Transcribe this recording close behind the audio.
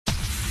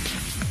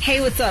Hey,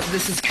 what's up?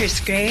 This is Chris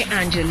Gray,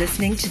 and you're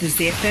listening to the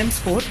ZFM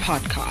Sport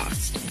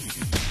Podcast.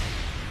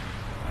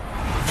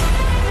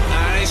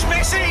 And it's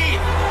Messi!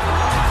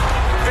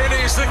 It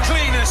is the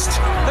cleanest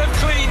of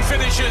clean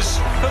finishes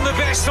and the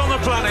best on the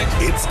planet.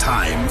 It's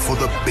time for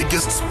the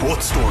biggest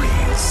sports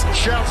stories.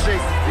 Chelsea,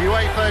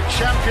 UEFA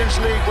Champions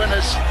League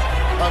winners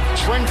of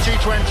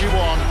 2021.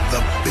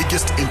 The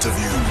biggest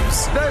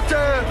interviews. That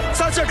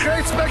such a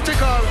great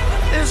spectacle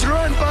is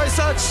ruined by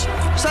such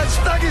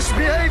thuggish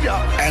behavior.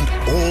 And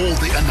all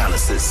the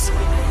analysis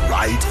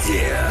right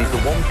here. He's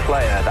the one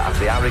player that has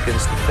the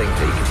arrogance to think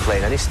that he can play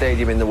in any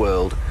stadium in the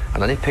world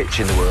and any pitch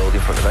in the world in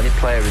front of any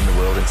player in the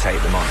world and take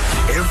them on.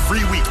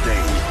 Every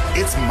weekday,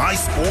 it's my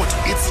sport,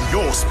 it's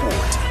your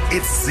sport.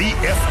 It's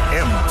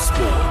ZFM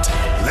Sport.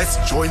 Let's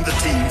join the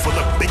team for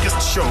the biggest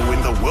show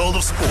in the world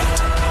of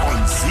sport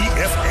on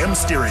ZFM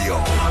Stereo.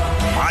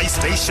 My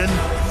station,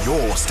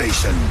 your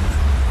station.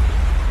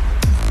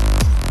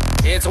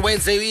 It's a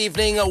Wednesday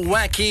evening, a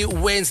wacky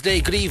Wednesday.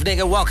 Good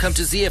evening and welcome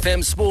to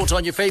ZFM Sport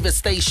on your favorite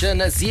station,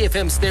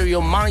 ZFM Stereo,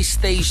 my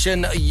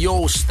station,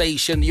 your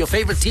station. Your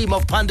favorite team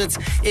of pundits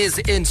is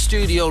in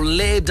studio,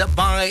 led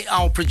by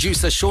our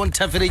producer, Sean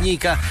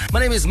Tafirinika. My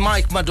name is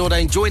Mike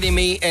Madoda and joining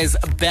me is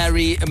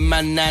Barry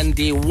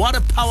Manandi. What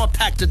a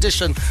power-packed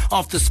edition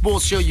of the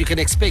sports show you can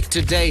expect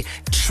today.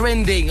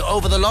 Trending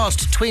over the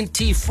last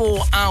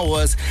 24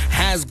 hours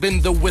has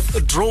been the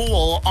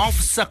withdrawal of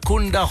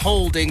Secunda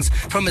Holdings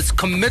from its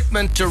commitment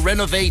to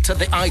renovate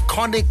the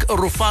iconic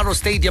Rufaro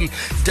Stadium,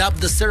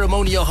 dubbed the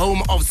ceremonial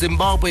home of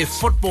Zimbabwe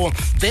football.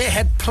 They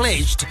had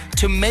pledged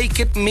to make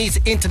it meet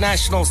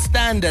international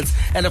standards,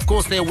 and of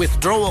course their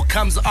withdrawal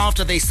comes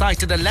after they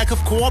cited a lack of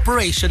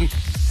cooperation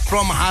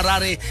from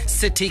Harare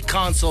City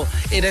Council.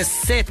 It has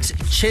set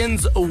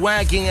chins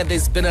wagging and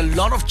there's been a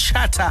lot of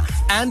chatter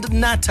and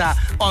natter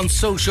on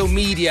social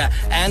media.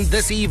 And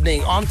this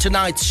evening on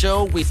tonight's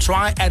show, we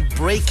try and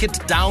break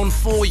it down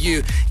for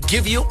you,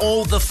 give you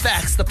all the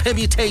facts, the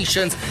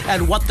permutations,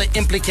 and what the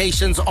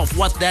implications of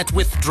what that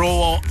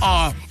withdrawal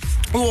are.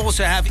 We'll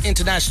also have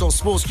international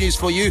sports news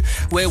for you,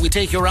 where we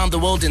take you around the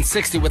world in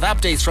 60 with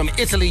updates from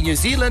Italy, New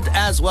Zealand,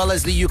 as well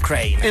as the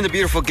Ukraine. In the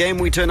beautiful game,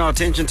 we turn our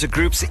attention to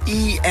Groups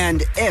E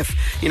and F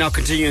in our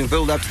continuing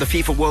build-up to the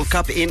FIFA World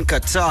Cup in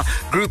Qatar.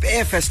 Group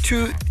F has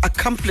two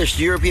accomplished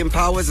European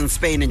powers in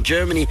Spain and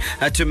Germany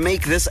to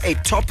make this a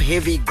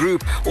top-heavy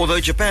group,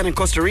 although Japan and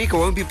Costa Rica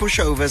won't be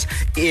pushovers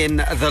in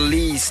the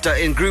least.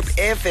 In Group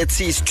F, it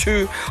sees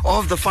two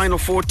of the final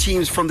four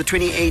teams from the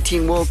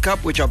 2018 World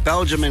Cup, which are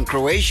Belgium and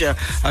Croatia,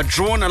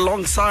 drawn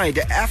alongside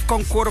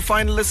AFCON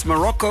quarterfinalists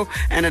Morocco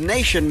and a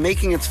nation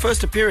making its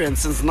first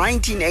appearance since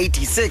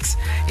 1986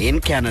 in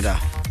Canada.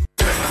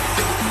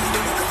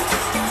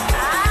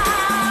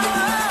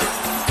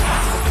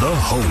 The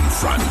Home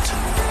Front.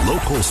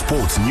 Local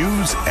sports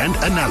news and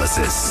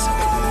analysis.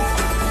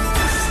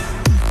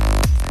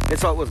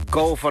 Let's start with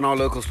golf on our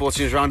local sports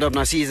news roundup.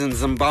 Now, seasoned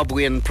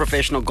Zimbabwean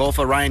professional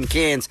golfer Ryan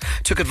Cairns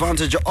took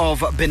advantage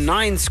of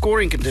benign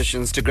scoring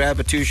conditions to grab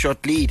a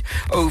two-shot lead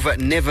over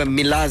Neva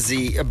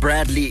Milazi,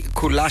 Bradley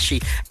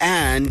Kulashi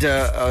and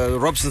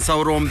Robson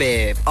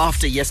Saurombe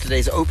after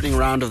yesterday's opening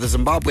round of the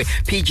Zimbabwe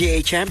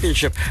PGA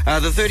Championship.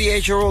 The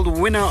 38-year-old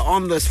winner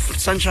on the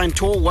Sunshine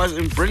Tour was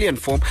in brilliant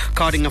form,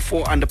 carding a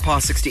 4-under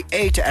par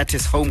 68 at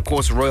his home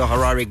course Royal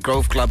Harare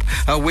Grove Club,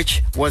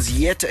 which was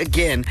yet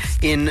again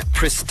in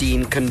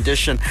pristine condition.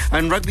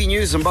 And rugby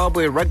news,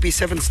 Zimbabwe Rugby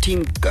Sevens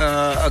team coach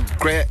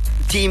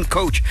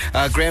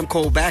Graham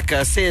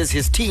Colback says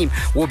his team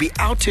will be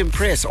out to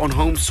impress on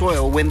home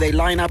soil when they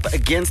line up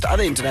against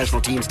other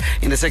international teams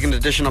in the second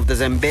edition of the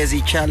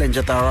Zambezi Challenge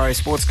at the Harare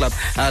Sports Club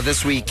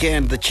this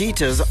weekend. The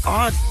Cheetahs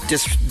are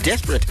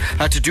desperate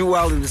to do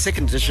well in the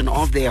second edition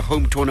of their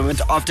home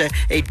tournament after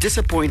a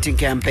disappointing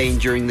campaign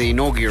during the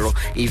inaugural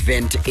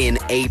event in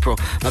April.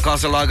 The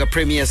Casalaga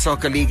Premier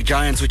Soccer League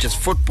Giants, which is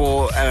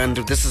football, and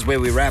this is where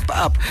we wrap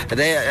up.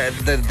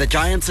 The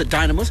Giants at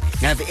Dynamos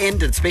have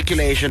ended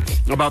speculation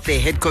about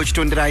their head coach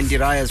Tundirai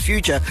Ndiraya's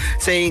future,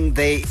 saying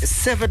they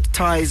severed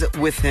ties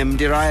with him.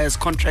 Ndiraya's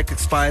contract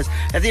expires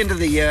at the end of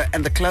the year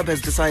and the club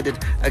has decided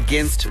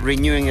against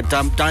renewing it.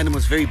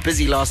 Dynamos very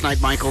busy last night,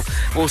 Michael,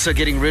 also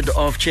getting rid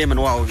of chairman,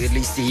 well, at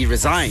least he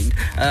resigned,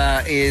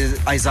 is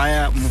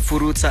Isaiah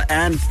Mfurutsa,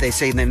 and they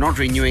say they're not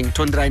renewing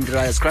Tundirai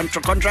Ndiraya's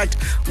contract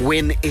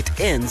when it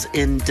ends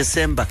in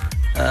December.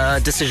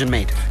 Decision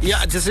made.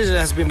 Yeah, a decision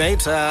has been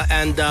made,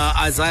 and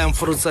Isaiah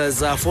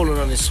Mfurutsa has fallen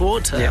on his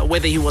sword.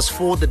 Whether he was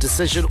for the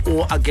decision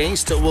or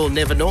against, we'll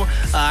never know.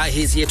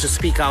 He's here to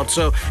speak out.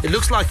 So it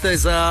looks like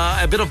there's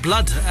a bit of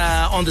blood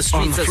on the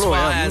streets as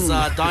far as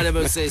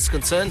Dynamos is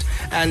concerned.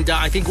 And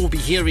I think we'll be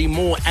hearing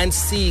more and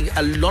seeing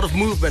a lot of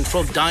movement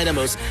from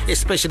Dynamos,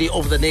 especially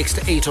over the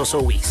next 8 or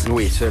so weeks.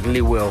 We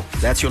certainly will.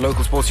 That's your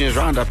local sports news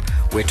roundup.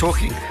 We're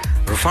talking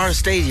Rufaro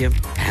Stadium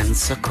and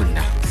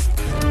Secunda.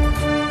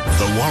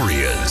 The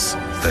Warriors,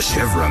 the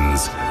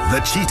Chevrons, the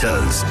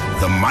Cheetahs,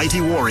 the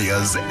Mighty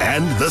Warriors,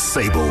 and the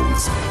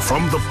Sables.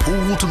 From the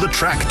pool to the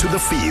track to the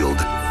field,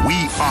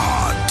 we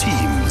are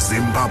Team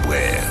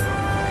Zimbabwe.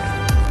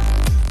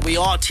 We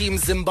are Team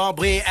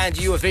Zimbabwe, and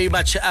you are very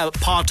much a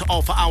part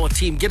of our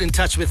team. Get in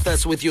touch with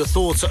us with your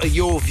thoughts or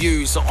your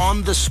views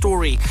on the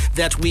story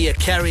that we are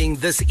carrying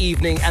this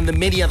evening and the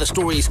many other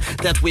stories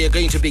that we are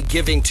going to be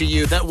giving to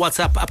you. That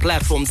WhatsApp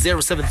platform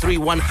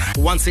 0731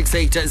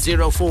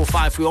 168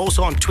 045. We're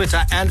also on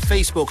Twitter and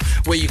Facebook,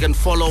 where you can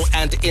follow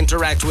and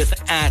interact with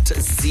at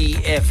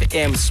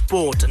ZFM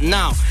Sport.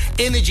 Now,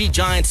 energy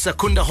giant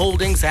Secunda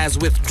Holdings has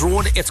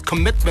withdrawn its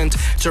commitment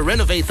to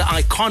renovate the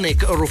iconic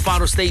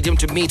Rufaro Stadium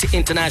to meet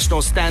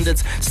international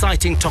standards,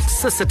 citing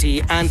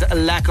toxicity and a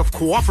lack of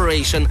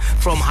cooperation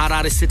from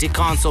Harare City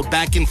Council.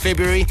 Back in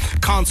February,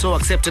 Council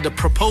accepted a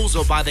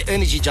proposal by the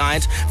energy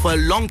giant for a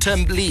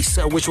long-term lease,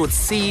 which would have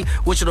seen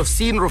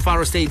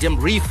Rufaro Stadium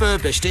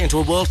refurbished into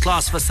a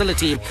world-class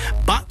facility.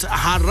 But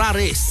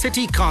Harare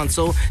City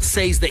Council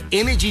says the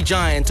energy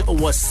giant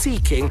was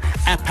seeking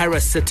a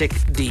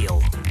parasitic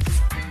deal.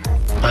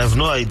 I have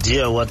no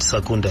idea what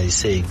Secunda is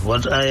saying.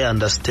 What I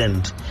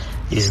understand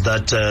is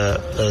that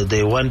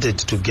they wanted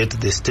to get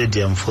the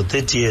stadium for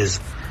 30 years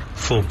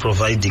for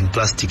providing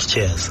plastic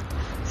chairs.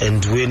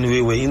 And when we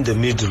were in the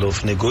middle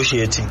of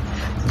negotiating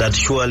that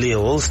surely a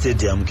whole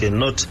stadium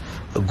cannot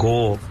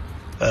go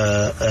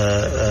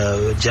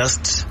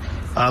just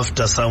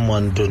after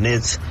someone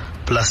donates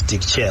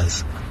plastic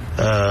chairs,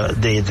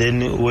 they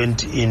then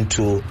went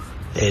into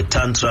a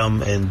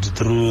tantrum and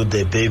threw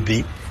the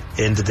baby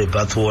and the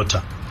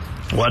bathwater.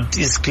 What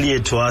is clear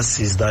to us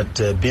is that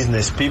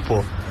business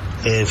people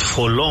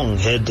for long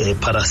had a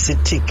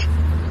parasitic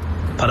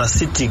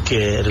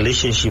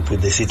relationship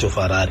with the city of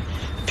Harare.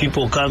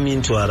 People come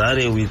into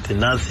Harare with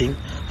nothing.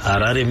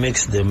 Harare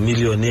makes them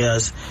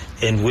millionaires,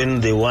 and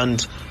when they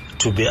want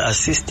to be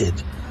assisted,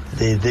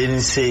 they then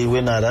say,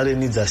 when Harare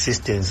needs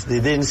assistance, they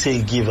then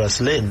say, give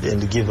us land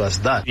and give us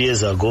that.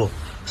 Years ago,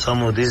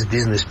 some of these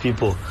business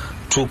people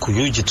took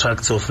huge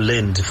tracts of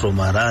land from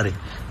Harare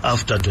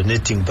after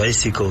donating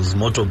bicycles,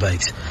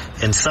 motorbikes,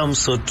 and some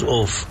sort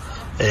of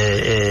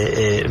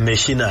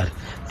machinery,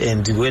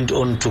 and went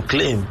on to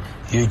claim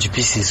huge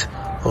pieces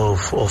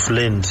of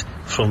land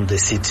from the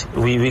city.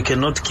 We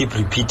cannot keep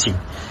repeating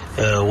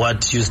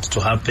what used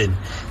to happen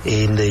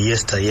in the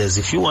yesteryears.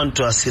 If you want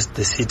to assist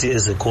the city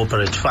as a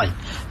corporate, fine.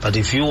 But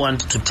if you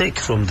want to take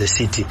from the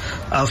city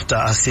after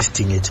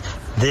assisting it,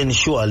 then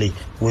surely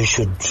we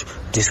should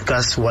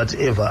discuss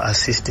whatever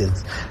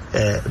assistance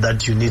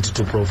that you need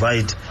to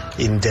provide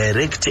in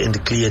direct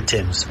and clear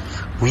terms.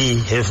 We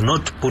have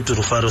not put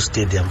Rufaro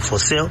Stadium for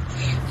sale,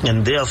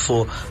 and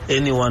therefore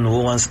anyone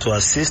who wants to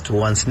assist, who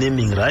wants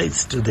naming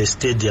rights to the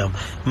stadium,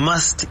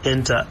 must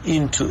enter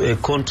into a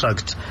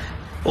contract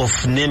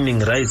of naming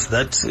rights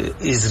that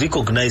is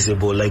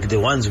recognizable, like the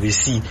ones we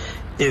see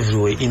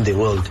everywhere in the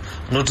world,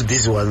 not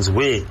these ones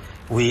where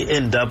we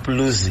end up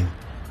losing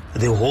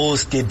the whole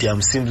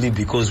stadium simply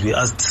because we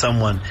asked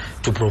someone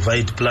to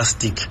provide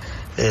plastic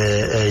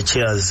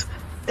chairs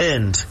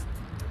and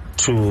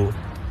to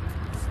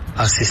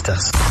assist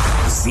us.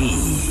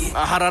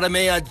 Harare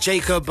Mayor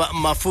Jacob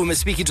Mafume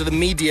speaking to the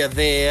media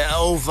there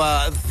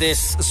over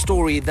this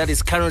story that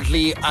is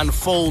currently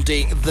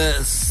unfolding.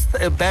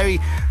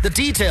 The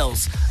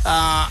details,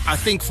 I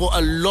think for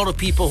a lot of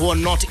people who are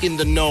not in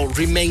the know,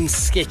 remain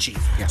sketchy.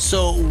 Yeah.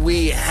 So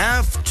we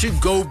have to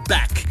go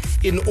back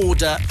in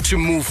order to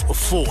move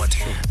forward.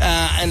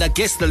 And I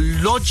guess the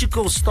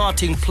logical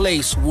starting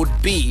place would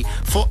be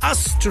for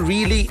us to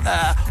really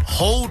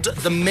hold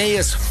the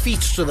mayor's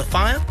feet to the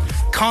fire,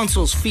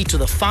 council's feet to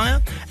the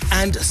fire,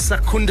 and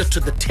Secunda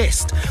to the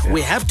test. Yeah.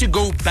 We have to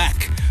go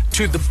back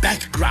to the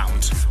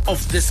background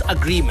of this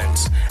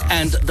agreement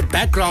and the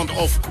background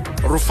of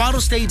Rufaro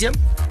Stadium,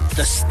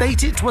 the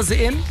state it was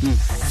in,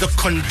 the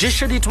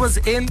condition it was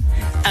in,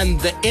 and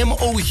the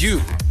MOU,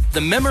 the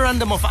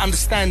Memorandum of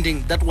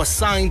Understanding that was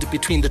signed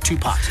between the two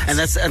parties. And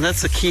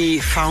that's a key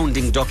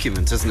founding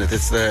document, isn't it?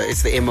 It's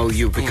the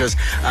MOU, because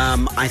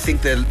I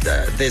think that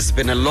there's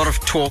been a lot of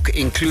talk,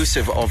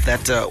 inclusive of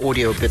that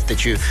audio bit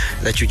that you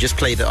just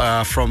played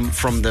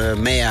from the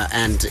mayor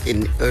and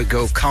in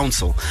Ergo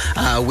Council,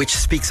 which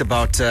speaks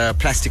about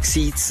plastic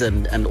seats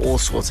and all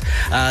sorts.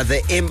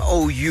 The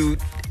MOU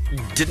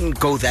didn't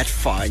go that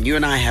far, and you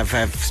and I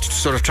have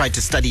sort of tried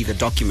to study the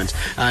document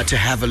to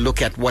have a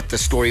look at what the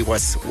story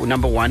was.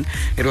 Number one,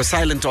 it was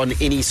silent on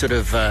any sort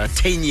of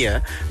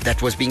tenure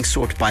that was being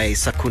sought by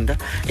Secunda.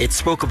 It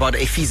spoke about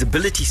a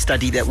feasibility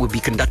study that would be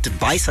conducted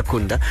by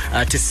Secunda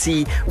to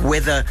see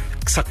whether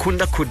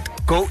Secunda could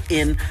go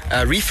in,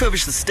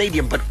 refurbish the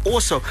stadium, but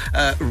also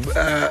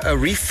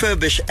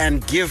refurbish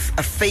and give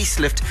a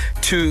facelift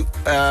to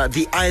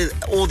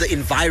all the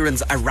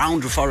environs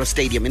around Rufaro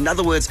Stadium. In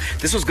other words,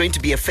 this was going to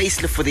be a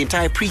facelift for the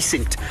entire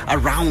precinct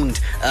around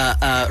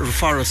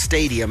Rufaro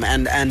Stadium,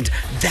 and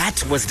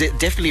that was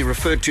definitely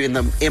referred to in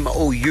the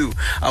MOU,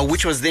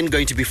 which was then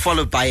going to be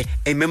followed by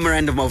a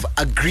memorandum of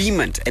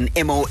agreement, an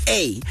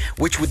MOA,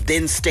 which would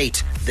then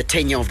state the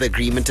tenure of the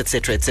agreement,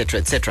 etc., etc.,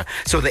 etc.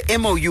 So the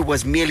MOU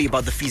was merely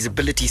about the feasibility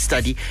feasibility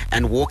study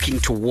and walking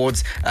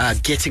towards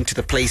getting to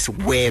the place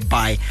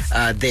whereby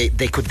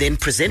they could then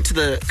present to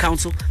the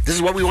council, this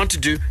is what we want to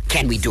do,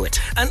 can we do it?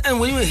 And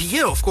when we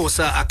hear, of course,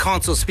 a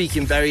council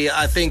speaking, Barry,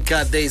 I think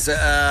there's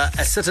a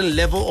certain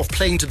level of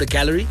playing to the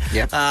gallery.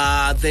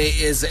 Yeah. There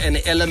is an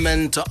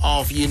element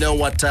of,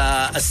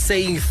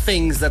 saying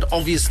things that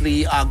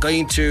obviously are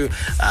going to,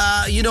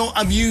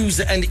 amuse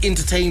and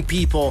entertain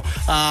people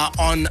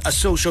on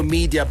social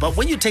media. But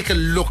when you take a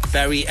look,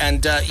 Barry,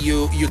 and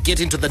you get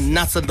into the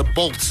nuts and the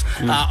bolts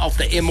of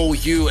the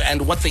MOU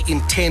and what the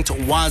intent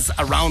was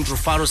around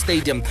Rufaro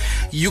Stadium,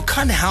 you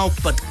can't help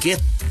but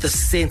get the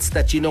sense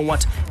that,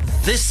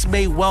 this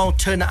may well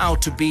turn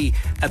out to be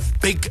a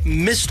big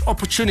missed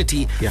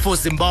opportunity for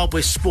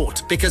Zimbabwe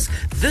sport, because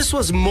this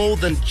was more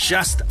than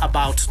just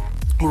about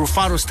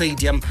Rufaro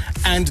Stadium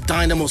and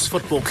Dynamos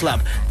Football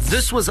Club.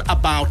 This was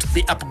about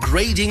the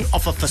upgrading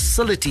of a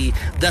facility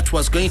that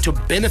was going to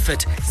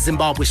benefit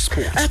Zimbabwe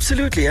sport.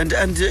 Absolutely,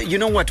 and you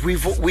know what? We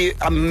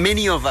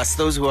many of us,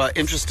 those who are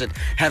interested,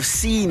 have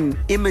seen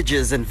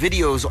images and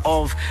videos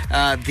of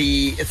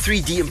the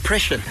 3D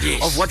impression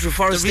of what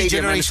Rufaro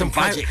Stadium regeneration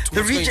project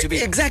was going to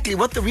be. Exactly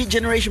what the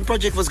regeneration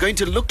project was going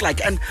to look like,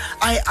 and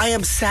I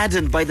am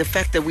saddened by the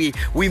fact that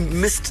we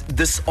missed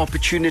this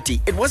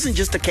opportunity. It wasn't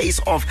just a case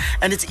of,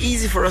 and it's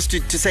easy for us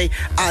to say,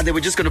 they were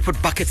just going to put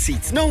bucket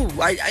seats. No,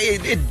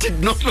 it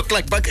did not look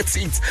like bucket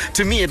seats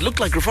to me. It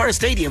looked like Rufaro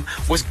Stadium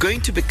was going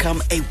to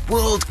become a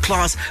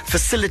world-class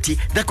facility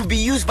that could be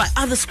used by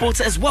other sports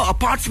as well,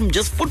 apart from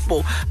just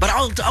football. But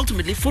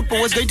ultimately,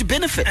 football was going to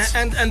benefit.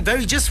 And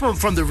Barry, just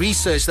from the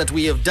research that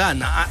we have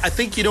done, I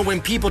think, when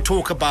people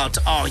talk about,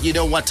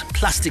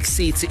 plastic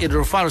seats in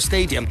Rufaro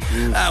Stadium,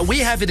 we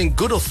have it in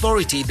good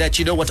authority that,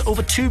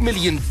 over $2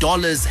 million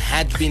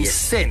had been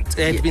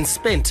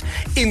spent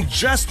in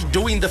just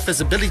doing the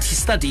feasibility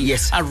study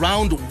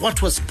around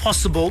what was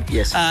possible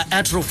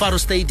at Rufaro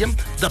Stadium,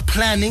 the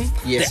planning,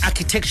 the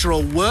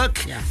architectural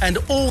work, and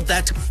all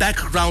that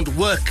background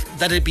work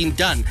that had been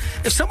done.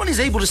 If someone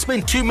is able to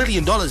spend $2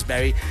 million,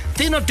 Barry,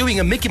 they're not doing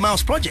a Mickey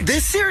Mouse project.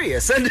 They're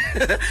serious, and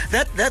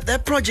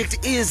that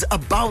project is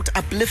about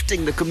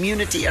uplifting the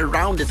community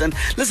around it. And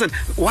listen,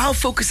 while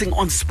focusing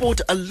on sport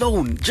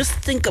alone, just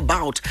think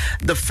about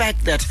the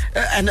fact that,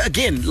 and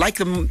again, like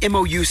the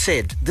MOU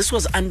said, this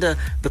was under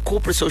the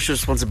corporate social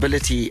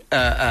responsibility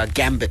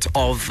gambit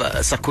of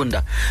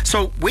Secunda.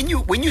 So when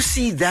you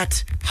see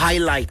that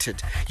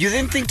highlighted, you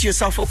then think to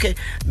yourself, okay,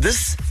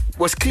 this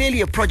was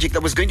clearly a project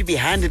that was going to be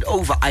handed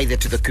over either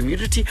to the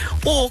community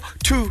or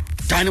to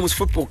Dynamos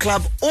Football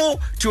Club or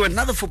to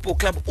another football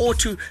club or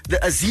to the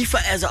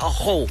Azifa as a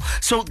whole.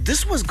 So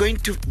this was going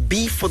to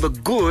be for the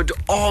good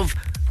of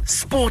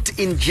sport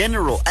in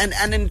general,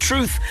 and in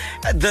truth,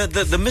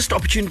 the missed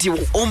opportunity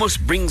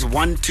almost brings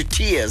one to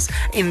tears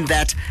in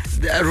that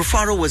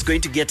Rufaro was going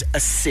to get a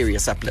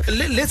serious uplift.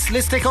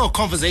 Let's take our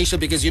conversation,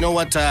 because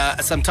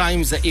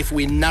sometimes if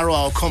we narrow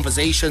our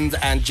conversations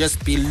and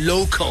just be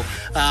local,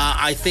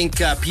 I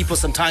think people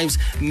sometimes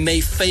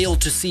may fail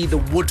to see the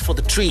wood for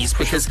the trees,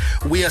 because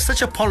we are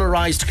such a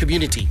polarized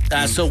community.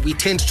 So we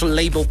tend to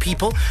label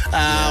people.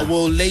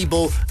 We'll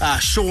label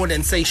Sean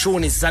and say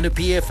Sean is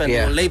ZANU-PF, and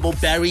we'll label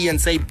Barry and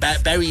say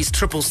Barry is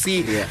Triple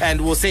C, and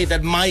we'll say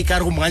that Mike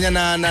Douglas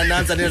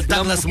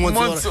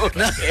Monzo,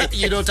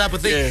 type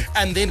of thing.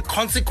 And then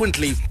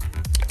consequently,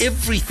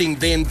 everything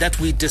then that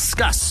we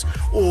discuss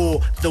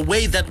or the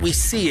way that we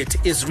see it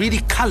is really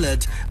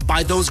colored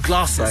by those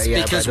glasses,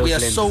 because we are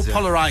lenses, so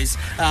polarized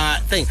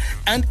thing.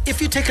 And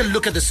if you take a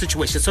look at the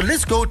situation, so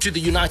let's go to the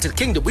United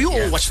Kingdom. We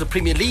all watch the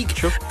Premier League,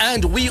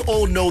 and we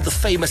all know the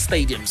famous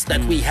stadiums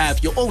that we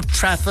have. Your Old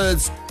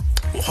Trafford's,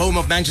 home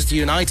of Manchester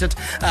United,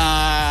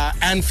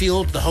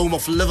 Anfield, the home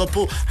of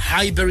Liverpool,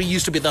 Highbury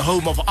used to be the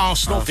home of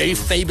Arsenal, very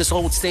famous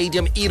old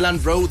stadium,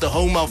 Eland Road, the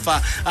home of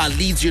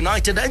Leeds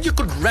United, and you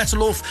could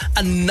rattle off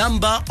a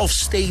number of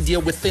stadia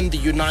within the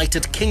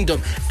United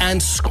Kingdom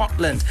and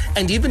Scotland.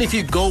 And even if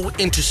you go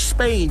into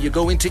Spain, you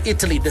go into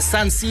Italy, the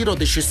San Siro,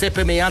 the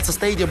Giuseppe Meazza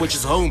Stadium, which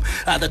is home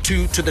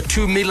to the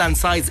two Milan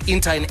sides,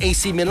 Inter and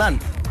AC Milan.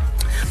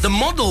 The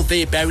model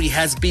there, Barry,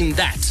 has been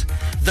that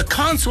the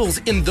councils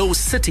in those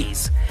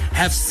cities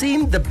have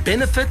seen the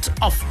benefit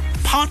of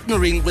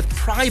partnering with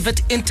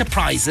private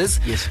enterprises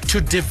to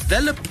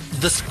develop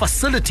these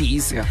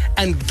facilities,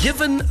 and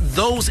given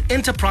those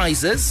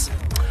enterprises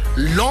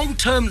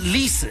long-term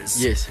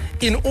leases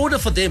in order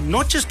for them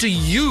not just to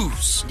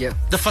use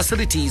the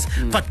facilities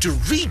but to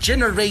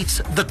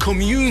regenerate the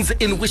communes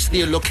in which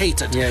they are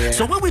located.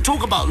 So when we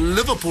talk about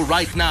Liverpool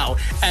right now,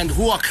 and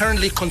who are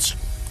currently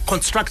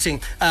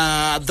constructing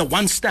the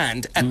one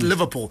stand at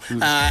Liverpool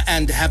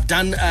and have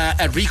done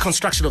a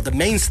reconstruction of the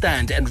main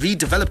stand and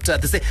redeveloped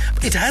the stadium.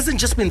 It hasn't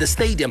just been the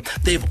stadium.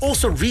 They've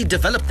also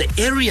redeveloped the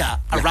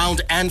area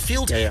around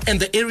Anfield and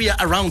the area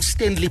around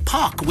Stanley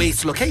Park where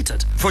it's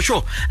located. For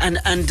sure. And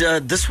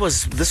this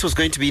was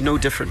going to be no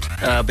different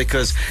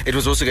because it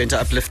was also going to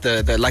uplift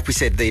the like we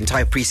said, the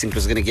entire precinct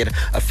was going to get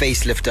a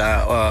facelift,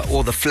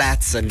 all the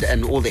flats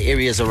and all the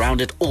areas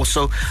around it.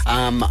 Also,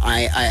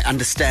 I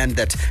understand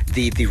that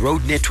the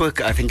road network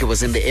network, I think it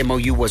was in the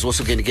MOU, was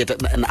also going to get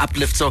an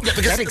uplift. So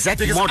that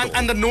exact model.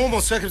 Under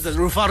normal circumstances,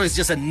 Rufaro is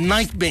just a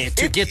nightmare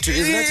to get to,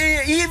 isn't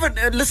it?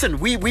 Even, listen,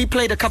 we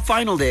played a cup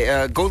final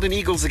there, Golden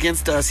Eagles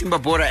against Simba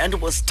Bora, and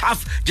it was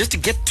tough just to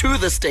get to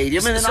the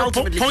stadium. And then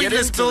ultimately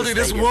pointless building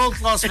this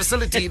world-class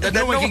facility that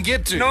no one can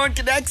get to. No one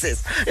can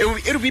access.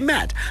 It'll be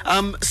mad.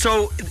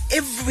 So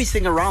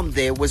everything around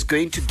there was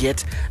going to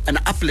get an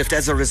uplift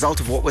as a result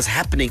of what was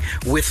happening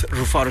with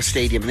Rufaro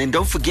Stadium. And then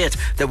don't forget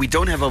that we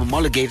don't have a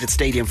homologated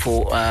stadium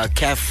for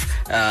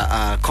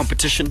CAF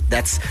competition.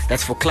 That's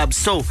for clubs.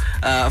 So,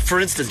 for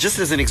instance, just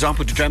as an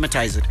example to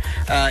dramatize it,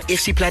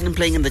 FC Platinum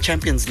playing in the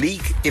Champions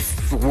League,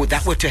 if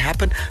that were to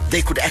happen,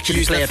 they could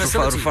actually play at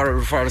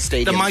Rufaro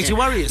Stadium. The Mighty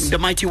Warriors. The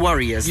Mighty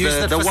Warriors.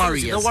 The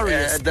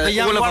Warriors. The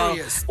young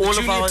Warriors. All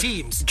of our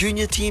teams.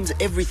 Junior teams,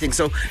 everything.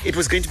 So it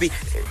was going to be,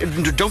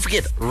 don't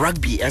forget,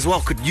 rugby as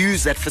well could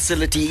use that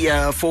facility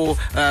for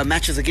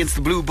matches against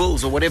the Blue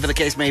Bulls or whatever the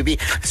case may be.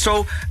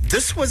 So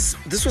this was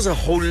a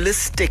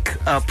holistic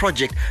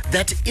project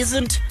that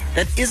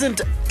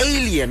isn't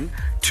alien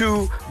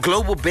to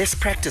global best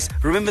practice.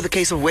 Remember the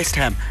case of West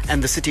Ham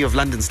and the City of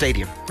London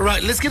Stadium.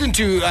 Right, let's get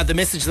into the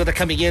messages that are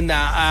coming in.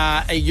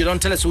 You don't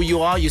tell us who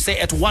you are. You say,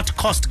 at what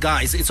cost,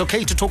 guys? It's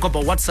okay to talk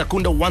about what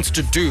Secunda wants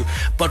to do,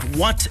 but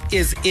what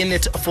is in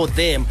it for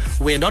them?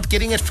 We're not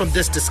getting it from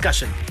this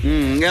discussion.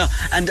 Yeah,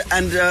 and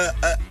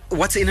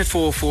what's in it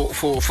for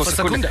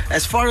Secunda?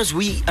 As far as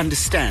we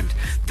understand,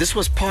 this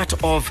was part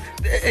of,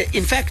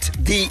 in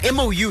fact, the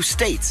MOU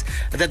states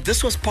that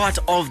this was part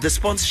of the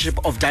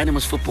sponsorship of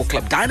Dynamos Football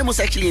Club. Dynamos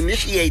actually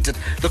initiated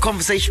the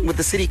conversation with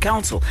the city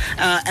council.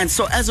 And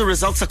so as a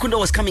result, Secunda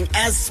was coming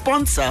as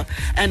sponsor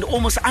and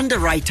almost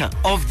underwriter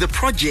of the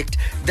project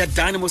that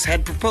Dynamos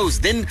had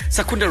proposed. Then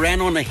Secunda ran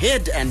on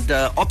ahead and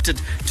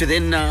opted to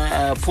then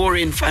pour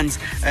in funds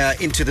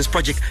into this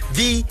project.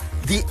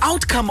 The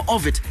outcome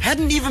of it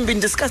hadn't even been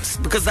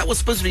discussed because that was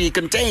supposed to be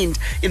contained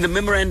in the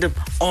memorandum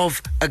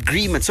of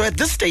agreement. So at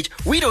this stage,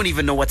 we don't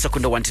even know what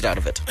Secunda wanted out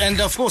of it. And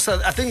of course,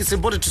 I think it's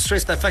important to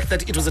stress the fact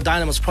that it was a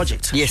Dynamos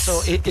project. Yes.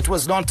 So it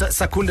was not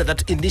Secunda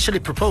that initially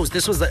proposed.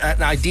 This was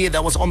an idea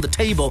that was on the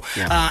table.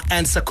 Yeah.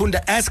 And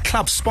Secunda, as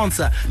club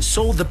sponsor,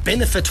 saw the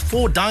benefit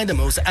for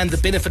Dynamos and the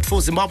benefit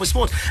for Zimbabwe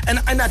sport. And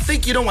I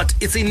think, you know what,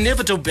 it's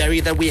inevitable, Barry,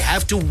 that we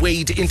have to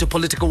wade into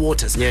political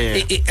waters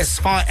as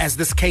far as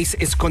this case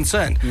is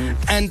concerned.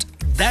 And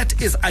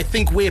that is, I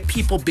think, where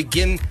people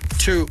begin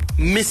to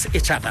miss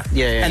each other.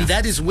 And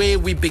that is where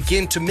we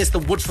begin to miss the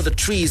wood for the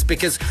trees,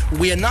 because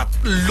we are not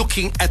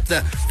looking at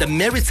the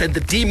merits and the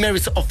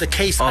demerits of the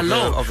case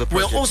alone.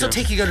 We're also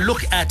taking a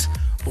look at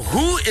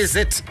who is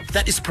it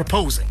that is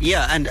proposing.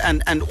 Yeah,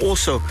 and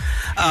also,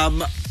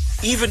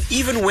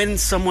 even when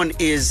someone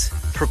is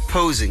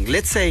proposing,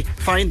 let's say,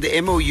 find the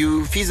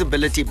MOU,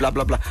 feasibility, blah,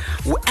 blah, blah.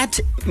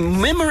 At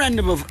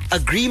memorandum of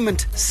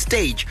agreement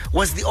stage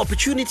was the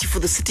opportunity for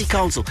the city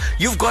council.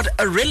 You've got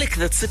a relic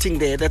that's sitting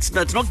there that's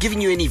not giving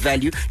you any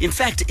value. In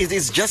fact, it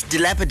is just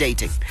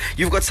dilapidating.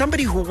 You've got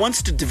somebody who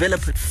wants to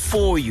develop it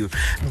for you.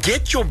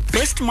 Get your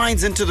best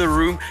minds into the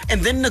room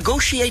and then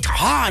negotiate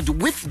hard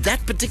with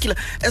that particular.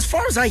 As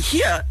far as I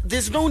hear,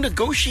 there's no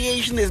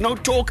negotiation, there's no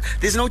talk,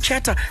 there's no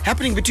chatter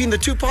happening between the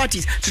two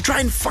parties to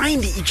try and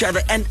find each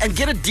other and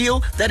get a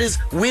deal that is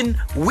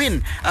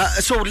win-win.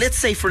 So let's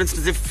say, for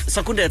instance, if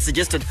Secunda had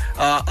suggested,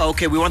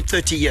 okay, we want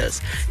 30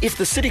 years. If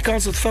the city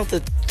council felt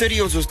that 30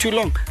 years was too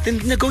long, then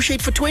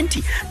negotiate for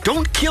 20.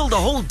 Don't kill the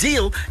whole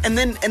deal and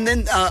then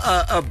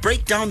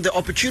break down the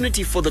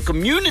opportunity for the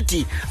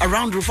community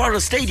around Rufaro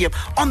Stadium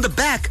on the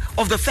back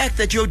of the fact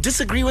that you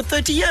disagree with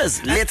 30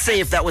 years. Let's say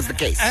if that was the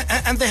case.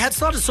 And they had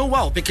started so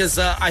well because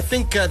I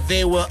think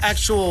there were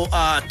actual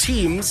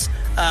teams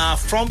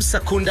from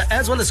Secunda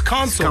as well as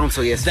Council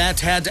that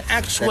had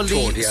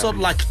actually sort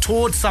of like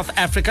toured South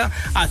Africa.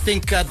 I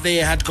think they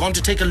had gone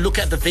to take a look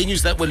at the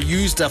venues that were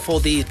used for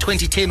the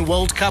 2010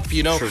 World Cup,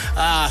 you know,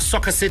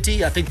 Soccer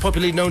City, I think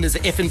popularly known as the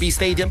FNB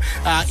Stadium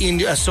in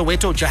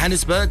Soweto,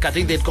 Johannesburg. I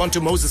think they'd gone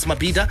to Moses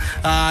Mabhida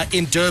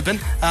in Durban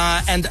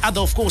and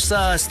other, of course,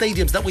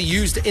 stadiums that were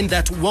used in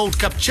that World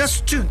Cup,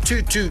 just to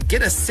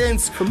get a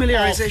sense of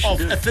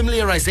a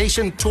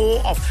familiarization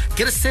tour,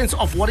 get a sense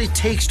of what it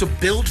takes to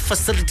build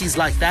facilities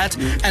like that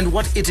and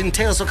what it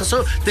entails.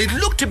 So they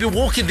look to be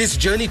walking this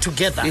journey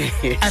together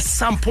at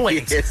some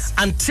point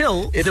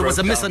until there was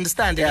a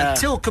misunderstanding,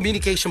 until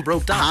communication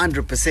broke down.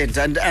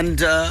 100%.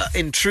 And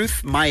in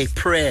truth, my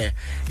prayer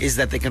is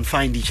that they can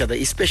find each other,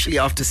 especially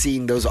after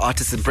seeing those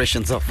artist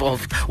impressions of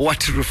what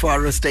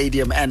Rufaro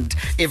Stadium and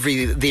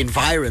the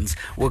environs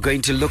were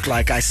going to look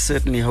like. I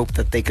certainly hope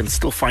that they can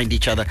still find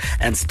each other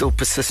and still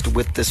persist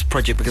with this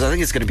project, because I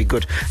think it's going to be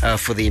good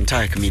for the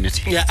entire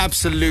community. Yeah,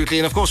 absolutely.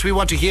 And of course, we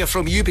want to hear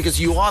from you because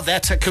you are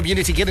that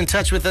community. Get in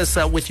touch with us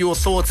with your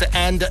thoughts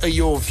and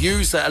your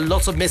views.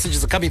 Lots of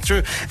messages are coming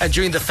through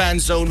during the fan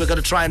zone. We're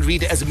going to try and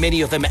read as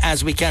many of them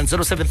as we can.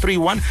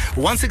 0731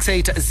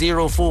 168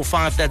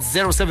 045. That's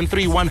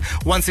 0731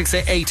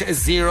 168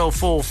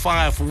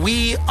 045.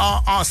 We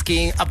are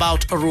asking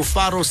about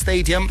Rufaro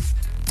Stadium.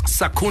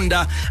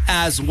 Secunda,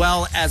 as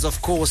well as,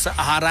 of course,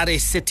 Harare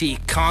City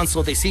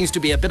Council. There seems to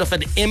be a bit of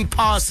an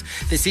impasse.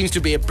 There seems to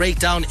be a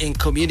breakdown in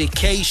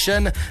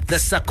communication. The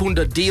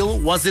Secunda deal,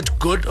 was it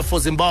good for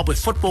Zimbabwe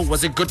football?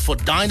 Was it good for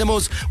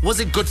Dynamos? Was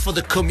it good for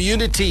the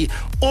community?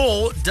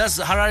 Or does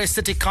Harare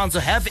City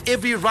Council have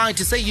every right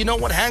to say, you know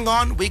what, hang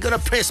on, we're going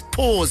to press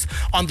pause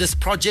on this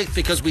project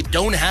because we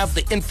don't have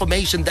the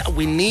information that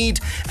we need,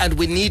 and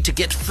we need to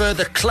get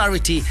further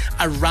clarity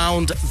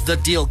around the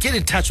deal? Get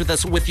in touch with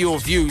us with your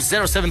views.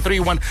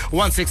 0731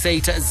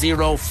 168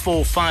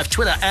 045.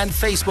 Twitter and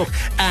Facebook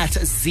at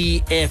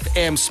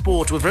ZFM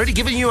Sport. We've already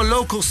given you a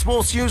local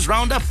sports news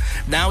roundup.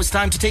 Now it's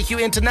time to take you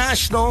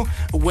international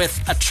with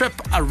a trip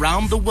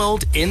around the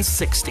world in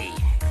 60.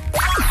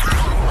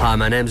 Hi,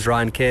 my name's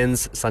Ryan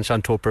Cairns,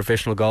 Sunshine Tour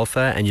professional golfer,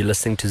 and you're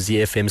listening to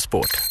ZFM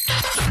Sport.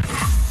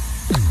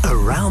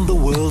 Around the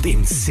world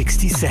in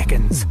 60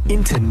 seconds.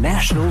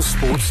 International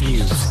sports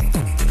news.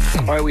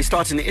 All right, we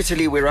start in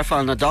Italy, where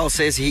Rafael Nadal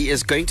says he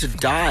is going to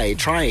die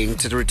trying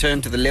to return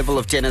to the level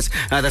of tennis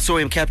that saw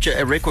him capture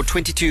a record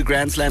 22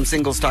 Grand Slam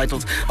singles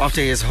titles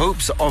after his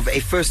hopes of a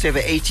first ever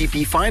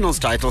ATP finals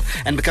title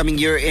and becoming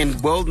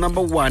year-end world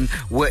number one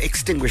were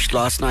extinguished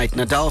last night.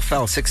 Nadal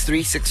fell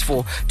 6-3,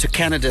 6-4 to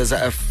Canada's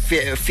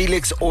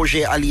Felix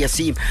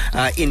Auger-Aliassime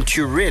in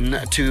Turin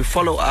to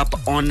follow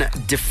up on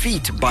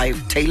defeat by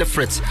Taylor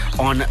Fritz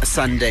on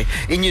Sunday.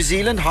 In New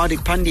Zealand,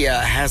 Hardik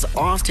Pandya has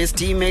asked his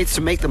teammates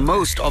to make the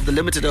most of the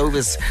limited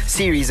overs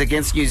series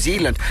against New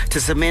Zealand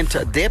to cement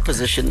their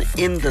position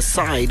in the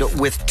side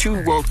with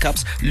 2 World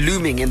Cups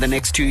looming in the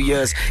next 2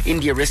 years.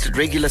 India rested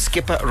regular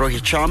skipper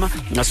Rohit Sharma,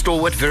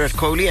 stalwart Virat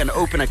Kohli and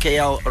opener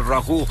KL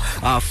Rahul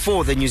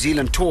for the New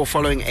Zealand tour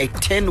following a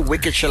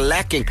 10-wicket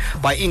shellacking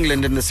by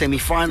England in the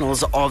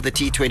semi-finals of the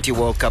T20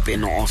 World Cup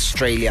in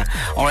Australia.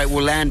 All right,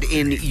 we'll land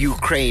in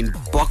Ukraine.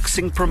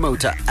 Boxing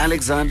promoter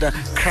Alexander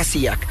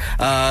Krasiak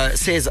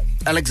says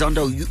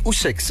Alexander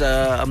Usyk's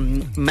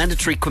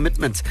mandatory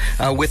commitment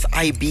with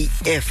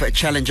IBF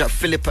challenger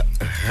Filip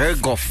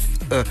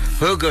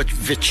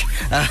Hrgovic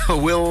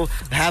will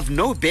have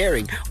no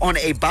bearing on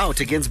a bout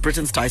against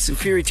Britain's Tyson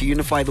Fury to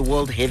unify the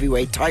world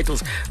heavyweight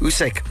titles.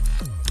 Usyk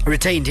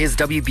retained his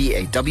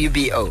WBA,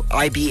 WBO,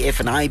 IBF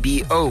and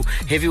IBO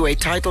heavyweight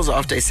titles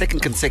after a second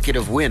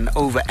consecutive win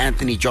over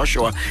Anthony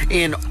Joshua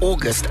in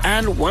August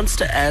and wants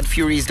to add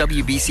Fury's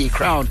WBC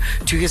crown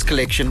to his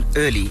collection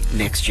early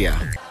next year.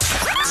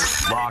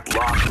 Lock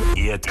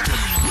it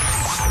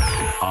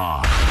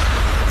on.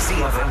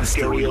 ZFM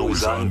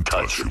Stereo's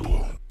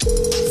Untouchable.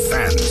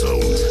 Fan Zone.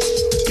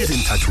 Get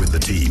in touch with the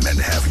team and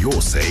have your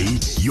say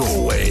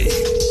your way.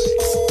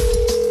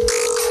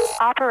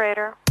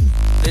 Operator.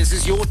 This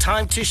is your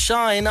time to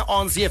shine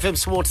on ZFM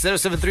Sports.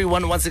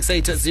 0731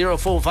 168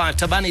 045.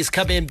 Tabani's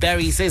come in.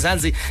 Barry says,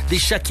 Hansi, the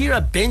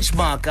Shakira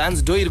benchmark,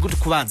 Hans, do you good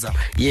kuvadza?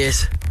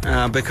 Yes,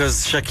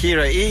 because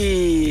Shakira,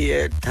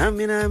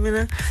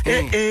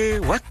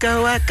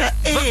 waka waka.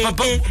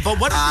 But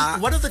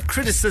what of the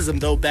criticism,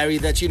 though, Barry,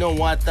 that, you know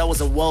what, that was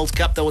a World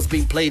Cup that was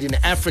being played in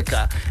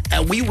Africa,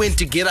 and we went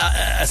to get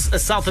a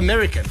South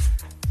American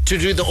to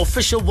do the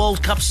official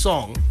World Cup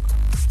song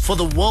for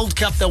the World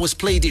Cup that was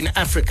played in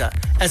Africa,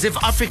 as if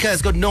Africa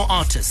has got no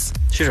artists.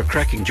 She did a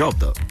cracking job,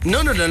 though.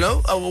 No.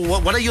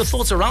 What are your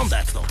thoughts around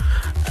that, though?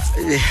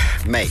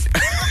 Mate.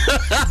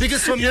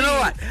 Because for me, you know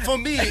what? For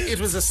me, it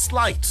was a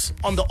slight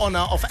on the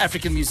honor of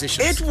African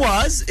musicians. It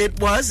was. It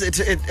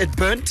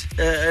burnt.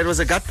 It was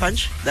a gut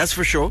punch, that's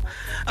for sure.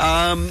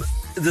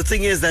 The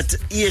thing is that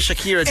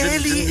Shakira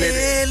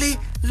didn't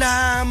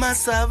Lama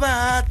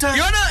Savata.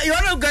 You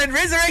wanna go and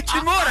resurrect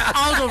Chimora?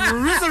 I'll go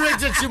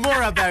resurrect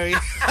Chimora, Barry.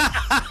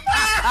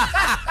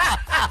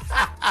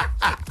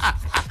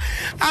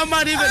 I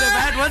might even have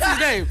had, what's his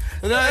name?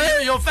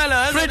 Your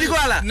fella. Freddy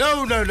Guala.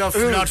 No, not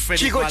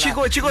Freddy Guala.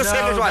 Chico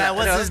Guala.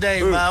 What's his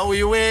name?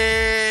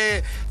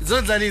 Uiwe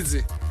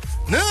Zonzanidzi.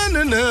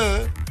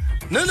 No.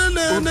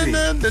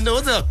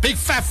 What's a big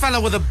fat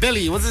fella with a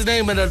belly? What's his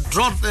name? And a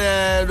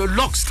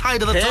locks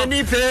tied to the top.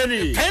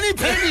 Penny.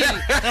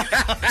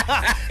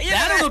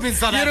 That would have been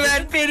South Africa. You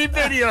had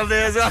Penny on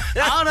there as well.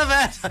 I'd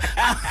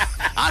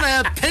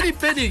have had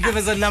Penny give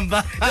us a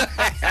number.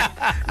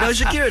 No,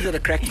 Shakira did a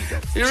cracking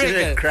job. She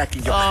did a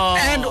cracking job. Oh.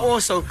 And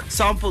also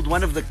sampled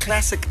one of the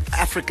classic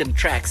African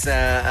tracks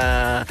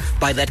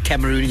by that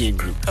Cameroonian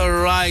group. All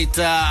right.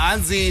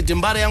 Anzi,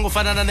 dimbari yangu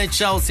fanana na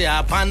Chelsea.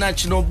 Hapana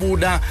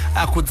chinobuda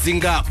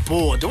kudzinga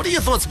board. What are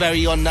your thoughts,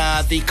 Barry, on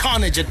the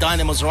carnage at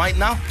Dynamos right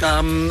now?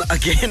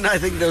 Again, I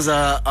think those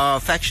are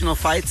factional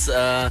fights,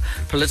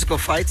 political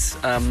fights.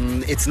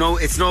 It's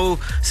no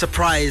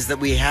surprise that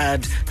we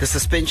had the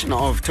suspension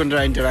of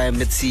Tundra Ndiraya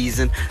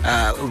mid-season.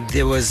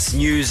 There was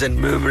news and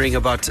murmuring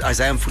about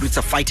Isaiah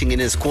Mfulutsa fighting in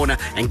his corner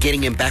and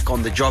getting him back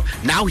on the job.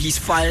 Now he's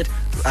fired.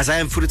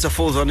 Isaiah Mfulutsa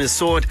falls on his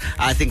sword.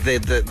 I think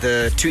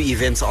the two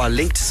events are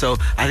linked, so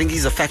I think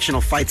these are factional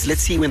fights.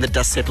 Let's see when the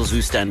dust settles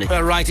who's standing.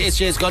 Right,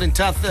 SJ's got in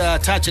touch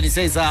and he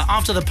says,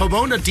 after the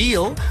Pomona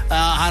deal,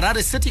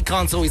 Harare City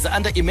Council is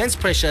under immense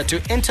pressure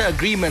to enter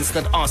agreements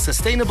that are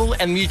sustainable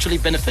and mutually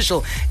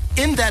beneficial.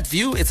 in that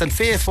view, it's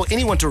unfair for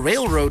anyone to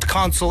railroad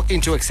council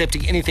into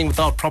accepting anything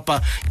without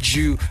proper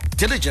due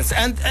diligence.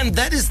 And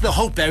that is the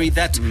hope, Barry,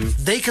 that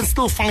they can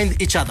still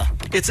find each other.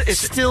 It's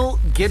still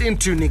get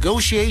into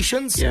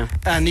negotiations,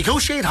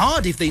 negotiate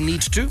hard if they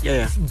need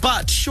to.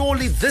 But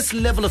surely this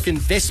level of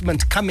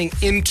investment coming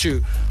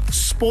into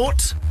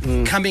sport,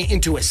 coming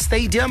into a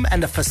stadium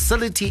and a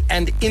facility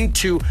and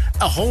into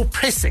a whole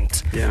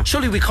precinct,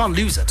 surely we can't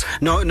lose it.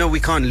 No, we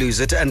can't lose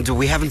it, and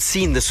we haven't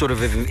seen this sort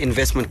of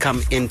investment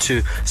come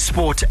into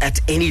sport at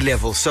any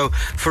level. So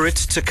for it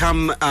to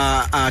come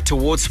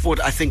towards sport,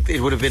 I think it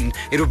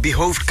would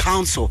behoove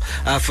council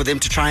for them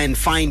to try and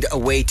find a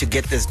way to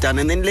get this done.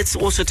 And then let's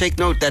also take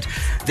note that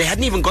they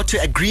hadn't even got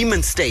to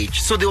agreement stage,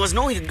 so there was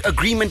no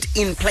agreement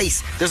in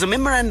place. There's a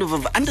memorandum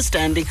of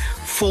understanding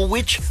for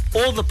which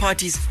all the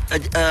parties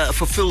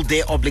fulfilled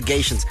their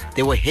obligations.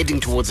 They were heading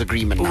towards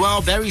agreement now.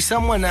 Well, Barry,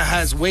 someone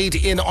has weighed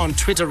in on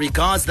Twitter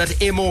regards that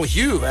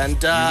MOU, and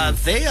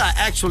they are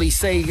actually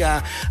saying,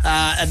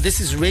 and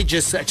this is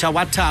Regis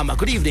Chawatama.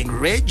 Good evening,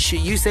 Reg.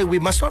 You say we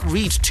must not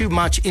read too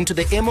much into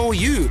the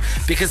MOU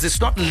because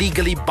it's not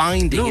legally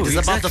binding. No, it is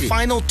about the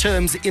final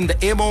terms in the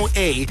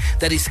MOA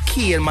that is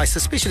key, and my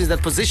suspicion is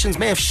that positions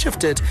may have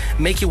shifted,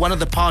 making one of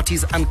the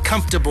parties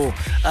uncomfortable.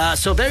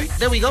 So, Barry,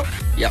 there we go.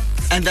 Yeah.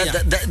 And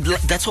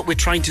that's what we're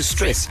trying to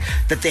stress,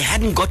 that they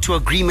hadn't got to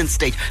agreement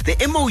stage. The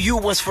MOU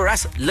was for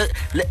us.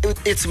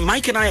 It's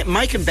Mike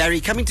and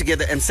Barry coming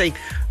together and saying,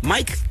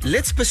 Mike,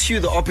 let's pursue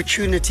the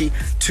opportunity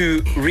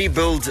to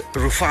rebuild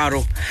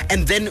Rufaro.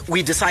 And then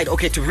we decide,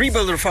 okay, to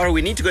rebuild Rufaro,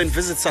 we need to go and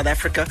visit South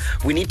Africa.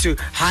 We need to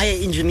hire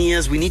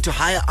engineers. We need to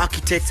hire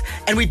architects.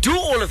 And we do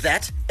all of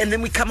that. And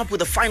then we come up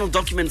with a final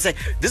document and say,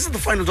 this is the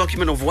final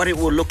document of what it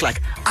will look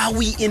like. Are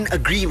we in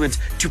agreement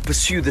to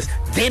pursue this?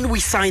 Then we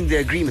sign the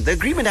agreement. The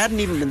agreement hadn't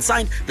even been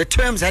signed. The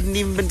terms hadn't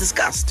even been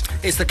discussed.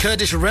 It's the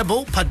Kurdish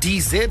rebel,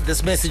 Padized.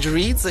 This message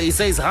reads, he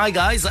says, hi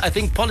guys, I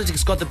think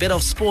politics got the better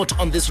of sport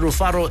on this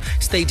Rufaro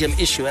Stadium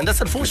issue. And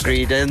that's unfortunate.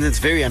 Agreed. And it's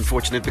very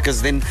unfortunate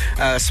because then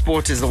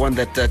sport is the one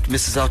that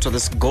misses out on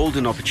this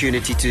golden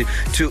opportunity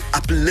to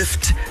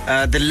uplift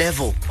the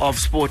level of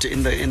sport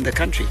in the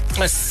country.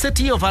 A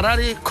city of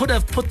Harare could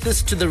have put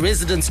this to the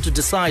residents to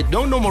decide.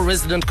 No normal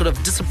resident could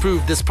have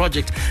disapproved this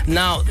project.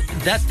 Now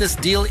that this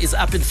deal is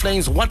up in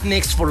flames, what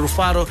next for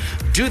Rufaro?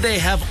 Do they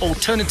have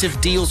alternative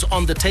deals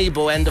on the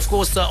table? And of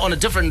course, on a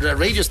different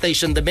radio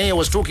station, the mayor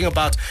was talking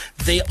about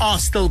they are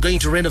still going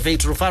to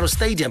renovate Rufaro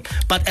Stadium,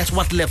 but at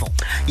what level?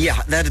 Yeah,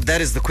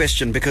 that is the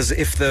question, because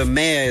if the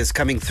mayor is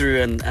coming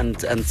through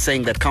and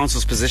saying that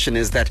council's position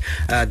is that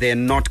they're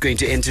not going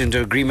to enter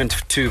into agreement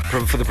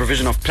for the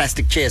provision of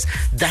plastic chairs,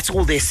 that's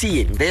all they're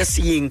seeing. They're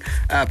seeing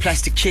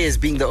plastic chairs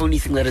being the only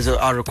thing that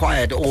are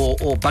required,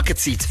 or bucket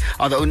seats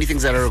are the only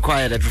things that are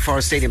required at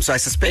Rufaro Stadium. So I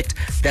suspect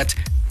that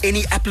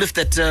any uplift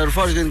that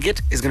Rufaro is going to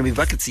get is going to be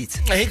bucket seats.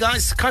 Hey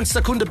guys, can't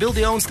Secunda build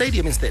their own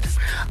stadium instead?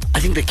 I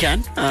think they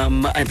can,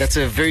 and that's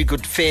a very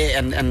good, fair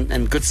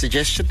and good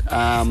suggestion.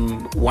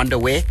 Wonder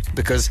where,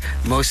 because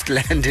most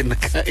land in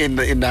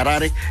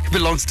Harare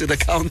belongs to the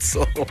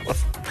council.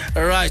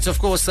 All right, of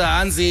course,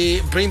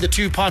 Anzi, bring the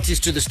two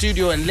parties to the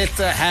studio and let's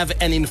have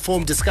an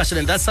informed discussion,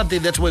 and that's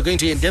something that we're going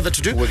to endeavor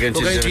to do. We're going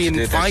to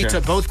invite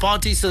both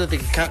parties so that they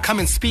can come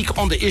and speak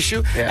on the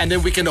issue, and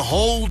then we can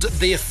hold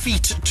their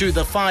feet to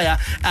the fire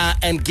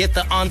and get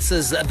the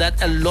answers that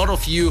a lot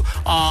of you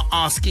are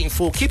asking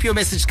for. Keep your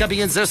message coming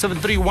in,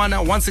 0731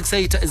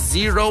 168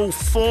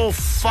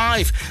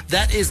 045.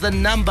 That is the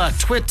number.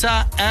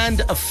 Twitter and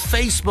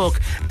Facebook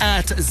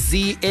at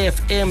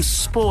ZFM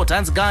Sport.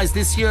 And guys,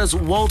 this year's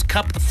World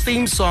Cup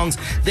theme songs,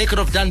 they could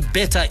have done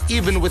better,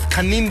 even with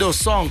Kanindo's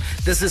song.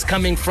 This is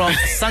coming from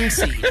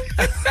Sangsi.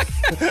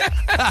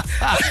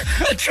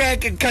 A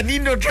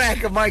Kanindo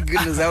track, my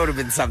goodness, that would have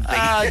been something.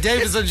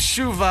 Davison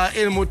Shuva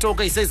in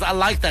Mutoka, he says, I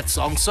like that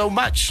song so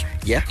much.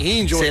 Yeah, he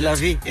enjoyed it. C'est la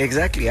vie.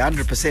 Exactly,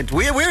 100%.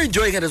 We're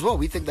enjoying it as well.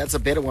 We think that's a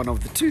better one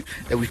of the two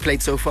that we've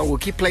played so far. We'll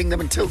keep playing them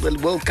until the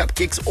World Cup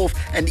kicks off,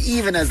 and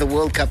even as the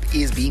World Cup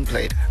is being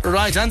played.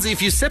 Right, Hansi,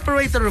 if you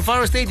separate the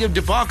Rufaro Stadium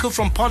debacle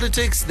from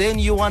politics, then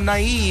you are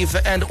naive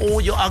and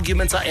all your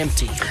arguments are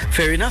empty.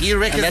 Fair enough. He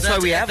reckons and that's that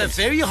why we at the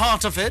very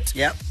heart of it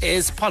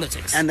is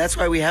politics. And that's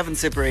why we haven't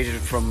separated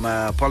it from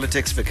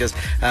politics, because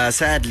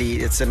sadly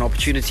it's an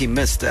opportunity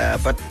missed,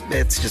 but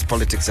it's just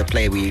politics at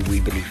play, we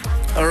believe.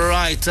 All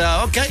right,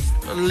 okay,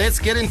 let's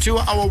get into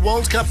our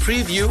World Cup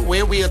preview,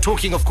 where we are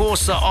talking, of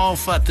course,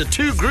 of the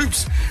two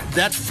groups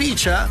that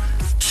feature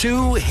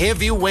two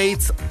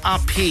heavyweights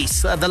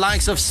apiece. The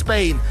likes of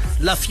Spain,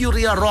 La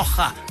Furia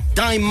Roja,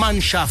 Die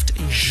Mannschaft,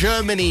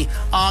 Germany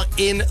are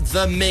in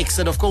the mix.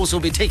 And of course, we'll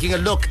be taking a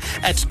look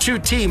at two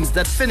teams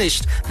that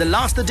finished the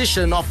last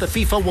edition of the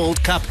FIFA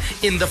World Cup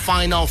in the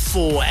Final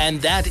Four. And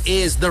that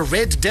is the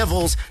Red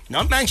Devils,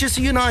 not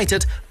Manchester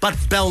United, but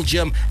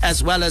Belgium,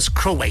 as well as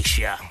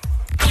Croatia.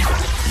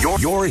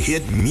 Your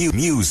hit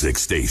music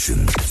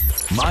station.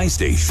 My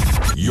station.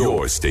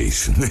 Your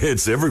station.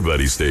 It's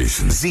everybody's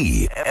station.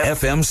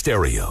 ZFM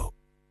Stereo.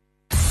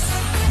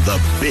 The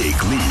big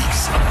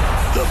leagues.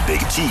 The big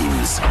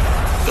teams.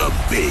 the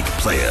big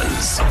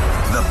players.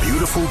 The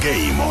beautiful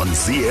game on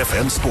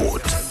ZFM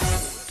Sport.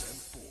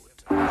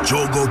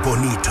 Jogo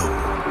Bonito,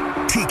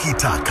 Tiki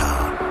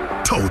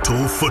Taka,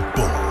 Total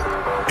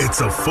Football.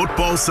 It's a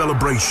football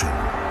celebration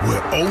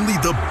where only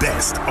the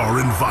best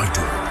are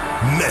invited.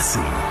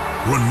 Messi,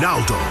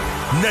 Ronaldo,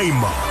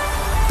 Neymar,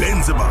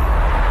 Benzema.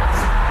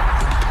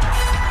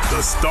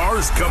 The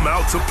stars come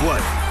out to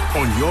play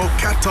on your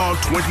Qatar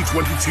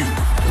 2022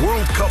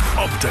 World Cup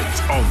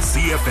update on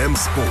ZFM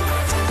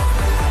Sport.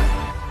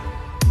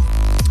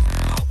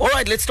 All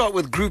right, let's start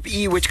with Group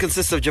E, which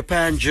consists of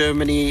Japan,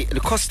 Germany,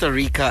 Costa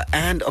Rica,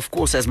 and, of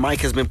course, as Mike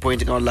has been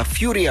pointing out, La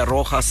Furia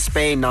Roja,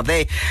 Spain. Now,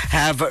 they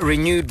have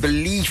renewed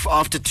belief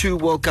after 2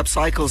 World Cup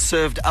cycles,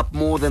 served up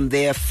more than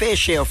their fair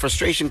share of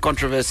frustration,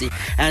 controversy,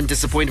 and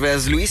disappointment,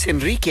 as Luis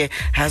Enrique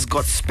has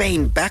got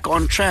Spain back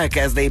on track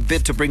as they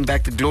bid to bring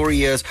back the glory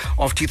years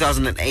of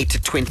 2008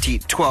 to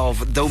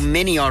 2012. Though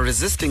many are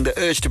resisting the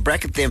urge to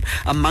bracket them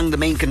among the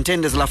main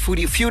contenders, La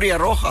Furia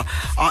Roja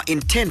are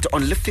intent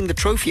on lifting the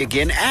trophy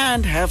again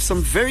and have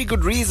some very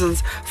good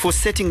reasons for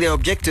setting their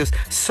objectives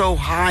so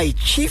high.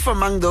 Chief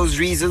among those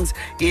reasons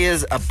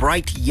is a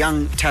bright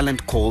young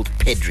talent called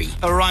Pedri.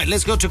 All right,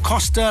 let's go to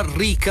Costa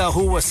Rica,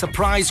 who were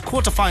surprise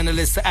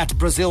quarterfinalists at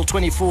Brazil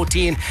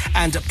 2014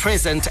 and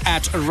present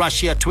at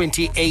Russia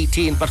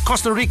 2018. But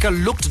Costa Rica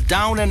looked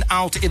down and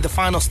out in the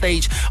final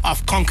stage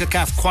of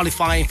CONCACAF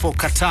qualifying for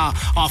Qatar.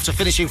 After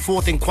finishing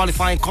 4th in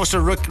qualifying, Costa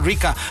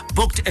Rica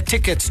booked a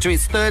ticket to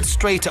its 3rd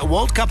straight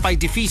World Cup by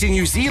defeating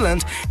New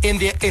Zealand in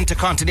the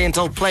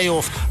Intercontinental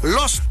playoff.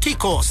 Los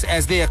Ticos,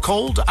 as they are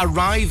called,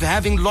 arrive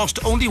having lost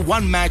only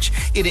 1 match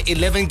in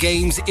 11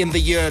 games in the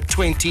year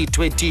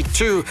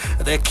 2022.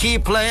 Their key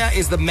player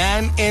is the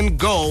man in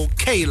goal,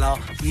 Keylor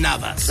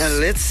Navas. Now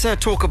let's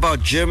talk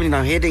about Germany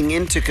now, heading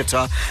into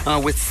Qatar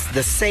with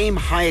the same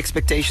high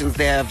expectations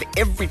they have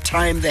every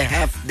time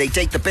they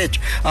take the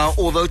pitch.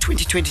 Although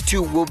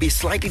 2022 will be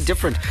slightly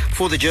different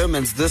for the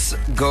Germans this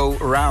go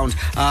round.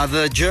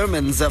 The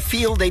Germans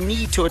feel they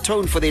need to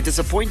atone for their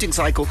disappointing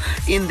cycle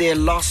in their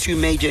last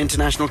 2 major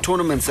international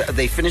tournaments.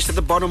 They finished at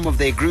the bottom of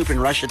their group in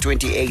Russia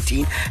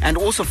 2018 and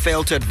also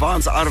failed to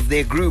advance out of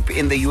their group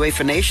in the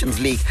UEFA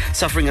Nations League,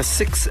 suffering a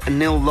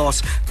 6-0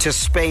 loss to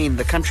Spain,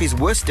 the country's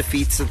worst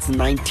defeat since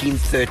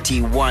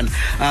 1931.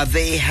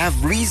 They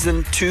have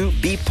reason to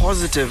be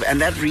positive, and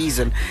that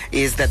reason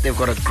is that they've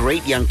got a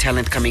great young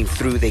talent coming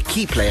through, their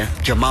key player,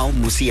 Jamal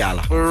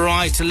Musiala.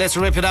 Right, let's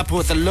wrap it up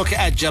with a look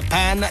at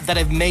Japan, that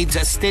have made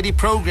steady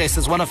progress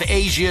as one of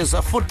Asia's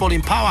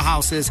footballing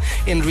powerhouses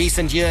in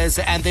recent years,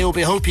 and they will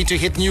be hoping to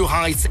hit new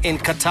heights in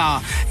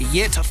Qatar.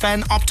 Yet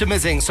fan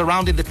optimism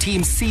surrounding the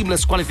team's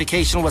seamless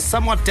qualification was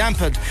somewhat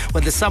dampened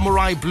when the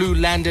Samurai Blue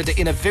landed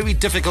in a very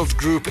difficult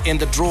group in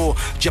the draw.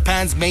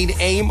 Japan's main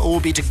aim will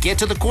be to get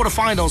to the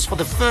quarterfinals for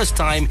the first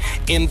time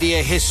in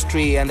their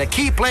history, and the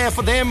key player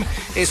for them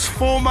is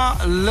former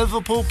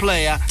Liverpool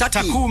player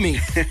Takumi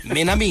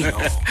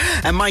Minamino.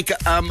 And Mike,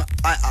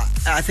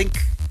 I think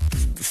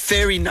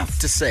fair enough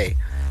to say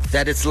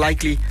that it's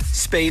likely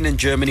Spain and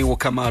Germany will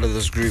come out of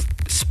this group.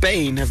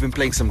 Spain have been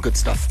playing some good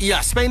stuff.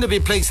 Yeah, Spain have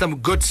been playing some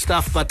good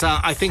stuff, but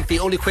I think the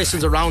only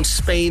questions around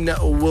Spain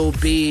will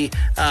be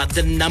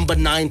the number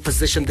 9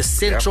 position, the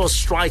central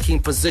striking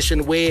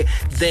position, where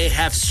they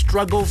have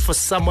struggled for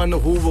someone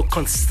who will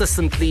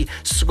consistently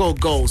score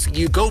goals.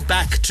 You go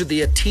back to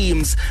their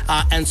teams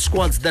and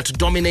squads that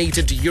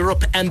dominated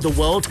Europe and the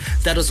world.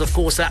 That was, of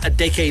course, a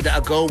decade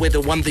ago, where they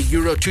won the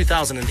Euro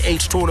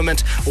 2008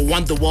 tournament,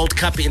 won the World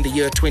Cup in the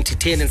year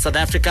 2010 in South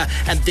Africa,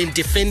 and then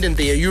defending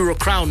their Euro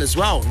crown as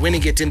well,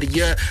 winning it in the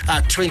year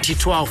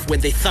 2012 when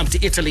they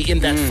thumped Italy in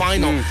that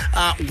final.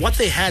 What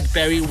they had,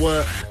 Barry,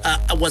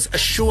 was a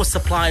sure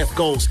supply of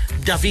goals.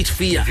 David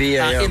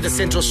Villa in the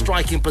central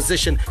striking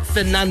position,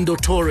 Fernando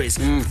Torres.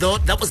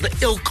 That was the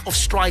ilk of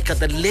striker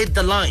that led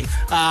the line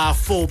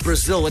for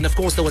Brazil. And of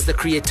course there was the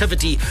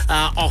creativity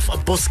of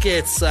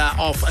Busquets,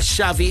 of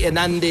Xavi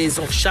Hernandez,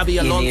 of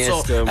Xabi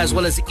Alonso, Iniesta, as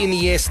well as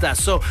Iniesta.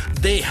 So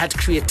they had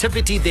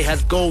creativity, they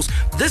had goals.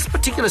 This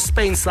particular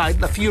Spain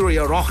side, La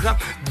Furia Roja,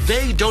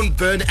 they don't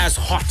burn as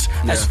hot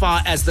as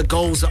far as the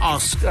goals are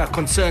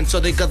concerned. So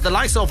they got the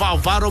likes of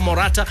Alvaro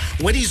Morata.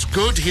 When he's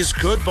good,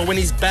 but when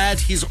he's bad,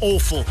 he's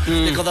awful.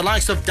 They got the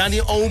likes of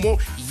Dani Olmo.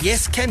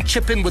 Yes, can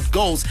chip in with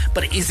goals,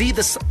 but is he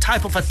the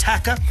type of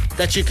attacker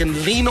that you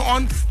can lean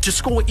on to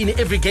score in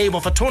every game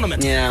of a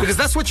tournament? Because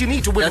that's what you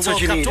need to win a World Cup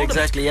tournament.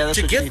 Exactly.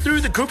 To get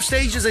through the group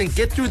stages and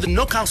get through the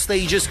knockout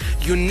stages,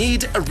 you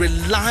need a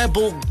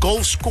reliable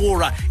goal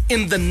scorer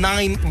in the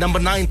number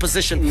 9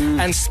 position.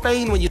 And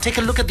Spain, when you take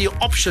a look at the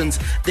options,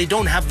 they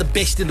don't have the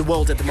best in the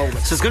world at the moment.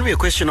 So it's going to be a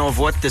question of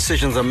what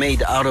decisions are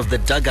made out of the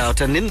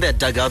dugout. And in that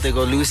dugout, they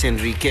got Luis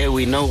Enrique.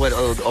 We know what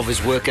of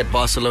his work at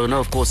Barcelona,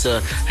 of course,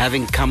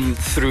 having come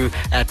through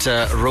at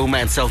Roma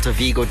and Celta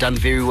Vigo, done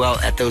very well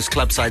at those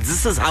club sides.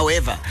 This is,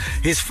 however,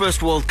 his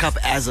first World Cup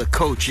as a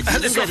coach.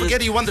 Let's not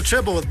forget he won the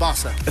treble with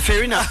Barca.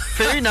 Fair enough.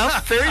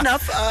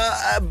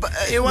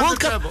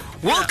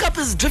 World Cup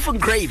is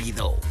different gravy,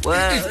 though.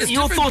 It's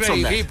your thoughts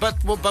gravy, on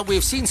that? But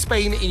we've seen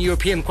Spain in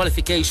European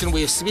qualification.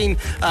 We've seen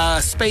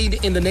Spain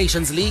in the the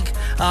Nations League.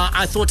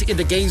 I thought in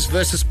the games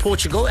versus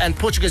Portugal, and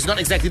Portugal is not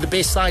exactly the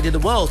best side in the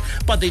world,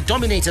 but they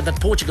dominated that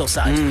Portugal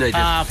side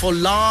for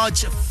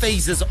large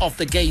phases of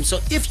the game. So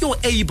if you're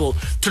able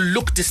to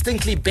look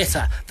distinctly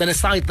better than a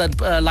side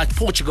that, like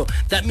Portugal,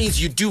 that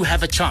means you do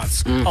have a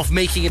chance of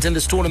making it in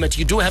this tournament.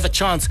 You do have a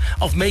chance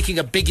of making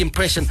a big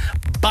impression.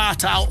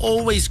 But I'll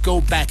always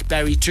go back,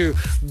 Barry, to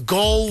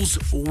goals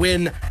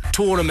win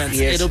tournaments.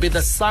 Yes. It'll be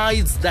the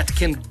sides that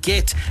can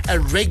get a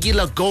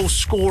regular goal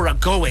scorer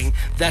going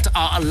that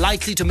are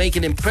likely to make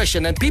an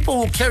impression. And people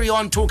will carry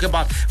on talking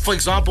about, for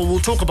example, we'll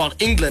talk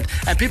about England,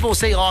 and people will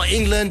say, oh,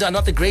 England are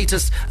not the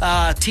greatest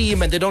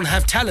team and they don't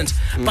have talent.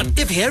 But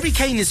if Harry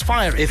Kane is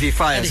firing, if he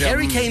fires, and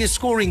Harry Kane is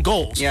scoring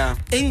goals,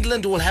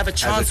 England will have a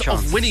chance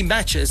of winning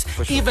matches,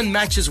 even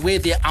matches where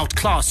they're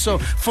outclassed. So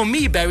for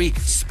me, Barry,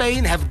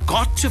 Spain have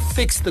got to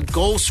fix the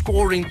goal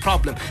scoring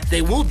problem.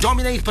 They will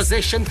dominate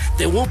possession,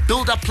 they will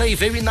build up play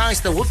very nice,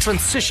 they will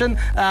transition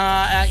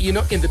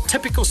in the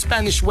typical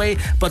Spanish way,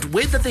 but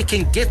whether they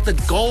can get the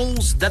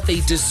goals that they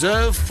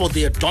deserve for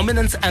their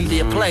dominance and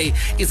their play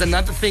is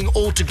another thing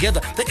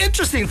altogether. The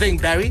interesting thing,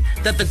 Barry,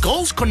 that the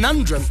goals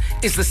conundrum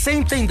is the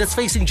same thing that's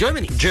facing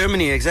Germany.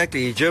 Germany,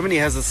 exactly. Germany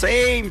has the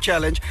same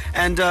challenge,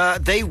 and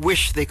they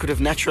wish they could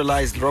have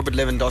naturalized Robert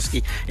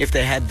Lewandowski if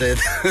they had the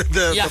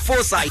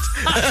foresight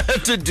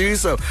to do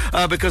so,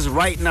 because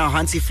right now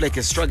Hansi Flick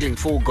is struggling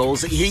for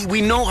goals.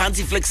 We know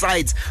Hansi Flick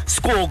sides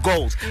score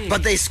goals,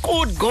 but they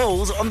scored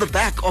goals on the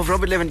back of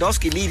Robert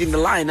Lewandowski leading the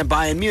line at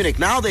Bayern Munich.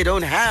 Now they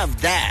don't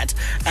have that,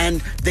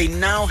 and they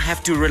now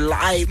have to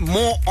rely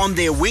more on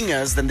their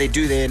wingers than they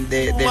do their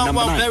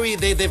number 9. Barry,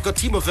 they've got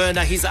Timo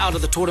Werner. He's out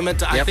of the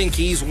tournament. I think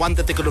he's one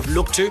that they could have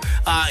looked to.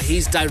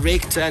 He's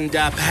direct, and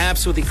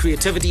perhaps with the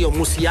creativity of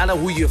Musiala,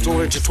 who you've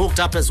already talked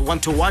up as one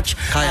to watch.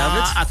 Kai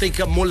Havertz? I think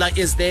Muller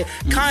is there.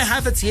 Kai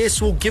Havertz,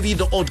 yes, will give you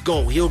the odd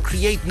goal. He'll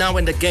create now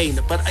and again,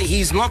 but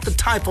he's not the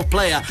type of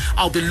player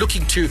I'll be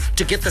looking to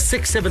get the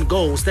 6-7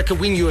 goals that can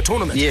win you a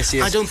tournament. Yes.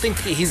 I don't think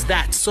he's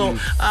that. So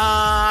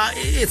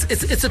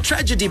it's a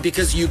tragedy,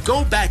 because you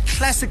go back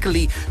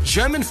classically,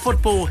 German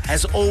football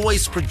has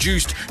always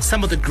produced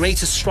some of the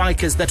greatest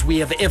strikers that we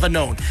have ever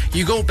known.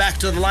 You go back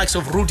to the likes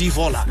of Rudi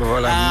Voller,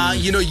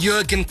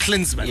 Jürgen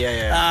Klinsmann,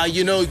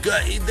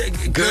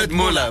 Gerd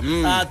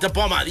Müller, De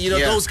Bomber,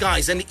 those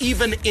guys. And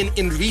even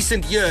in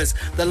recent years,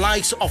 the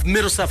likes of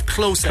Miroslav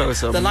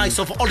Klose, the likes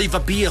of Oliver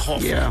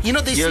Bierhoff.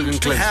 They seem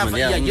to have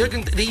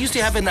they used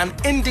to have an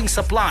unending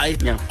supply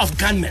of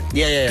gunmen.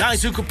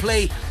 Guys who could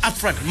play up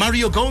front.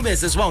 Mario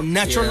Gomez as well,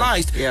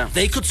 naturalized.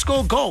 They could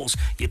score goals.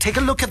 You take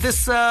a look at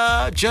this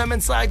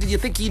German side and you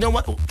think, you know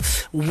what?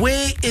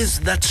 Where is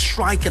that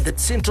striker, that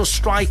central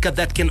striker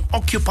that can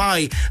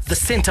occupy the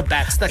centre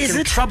backs, that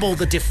can trouble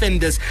the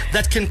defenders,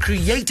 that can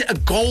create a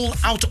goal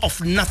out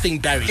of nothing,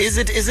 Barry? Is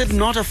it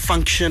not a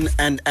function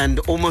and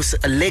almost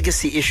a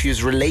legacy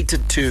issues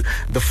related to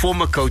the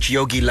former coach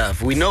Jogi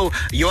Löw? We know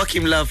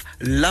Joachim Löw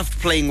loved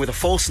playing with a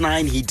false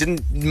 9. He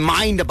didn't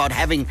mind about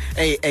having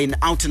an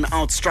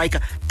out-and-out striker,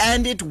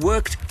 and it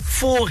worked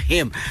for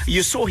him.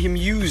 You saw him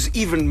use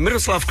even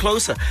Miroslav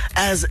Klose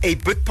as a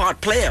bit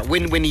part player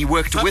when he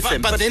worked with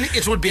him. But then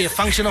it would be a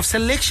function of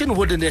selection,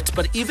 wouldn't it?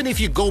 But even if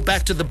you go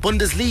back to the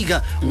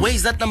Bundesliga,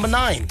 where's that number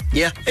 9?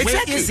 Yeah,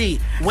 exactly. Where is he?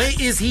 Where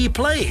is he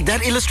playing?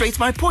 That illustrates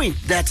my point,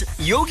 that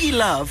Jogi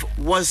Löw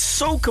was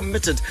so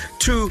committed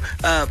to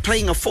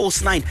playing a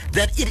false 9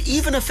 that it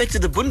even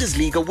affected the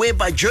Bundesliga,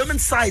 whereby German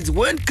sides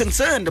weren't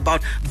concerned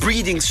about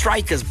breeding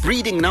strikers,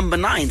 breeding number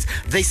 9s.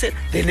 They said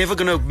they're never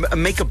going to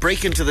make a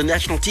break into the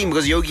national team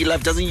because Jogi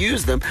Löw doesn't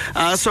use them.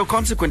 So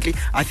consequently,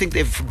 I think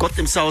they've got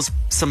themselves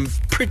some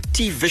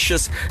pretty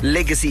vicious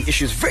legacy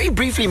issues. Very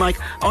briefly, Mike,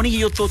 I want to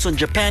hear your thoughts on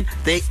Japan.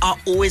 They are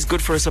always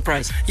good for a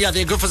surprise. Yeah,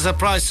 they're good for a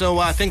surprise. So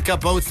I think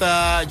both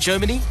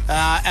Germany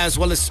as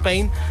well as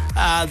Spain,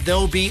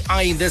 they'll be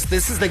eyeing this.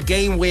 This is the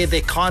game where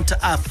they can't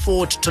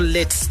afford to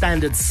let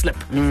standards slip,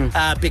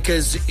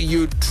 because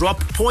you drop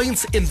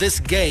points in this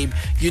game.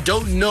 You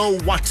don't know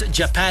what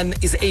Japan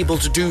is able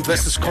to do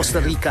versus Costa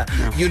Rica.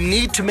 You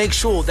need to make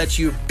sure that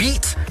you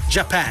beat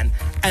Japan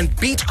and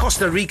beat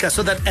Costa Rica,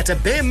 so that at a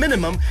bare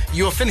minimum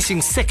you're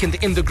finishing second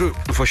in the group.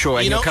 For sure,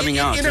 and you're coming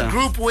out in a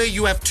group where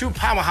you have two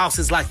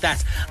powerhouses like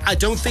that. I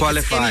don't think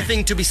it's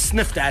anything to be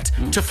sniffed at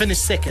to finish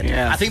second.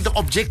 I think the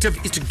objective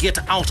is to get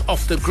out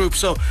of the group.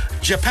 So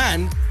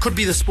Japan could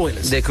be the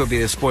spoilers. They could be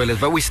the spoilers,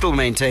 but we still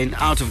maintain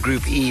out of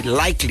Group E,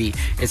 likely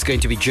it's going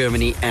to be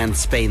Germany and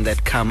Spain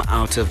that come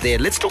out of there.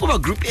 Let's talk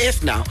about Group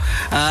F now,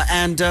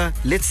 and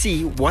let's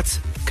see what's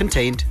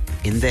contained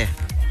in there.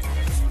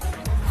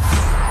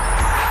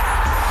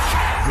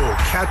 Your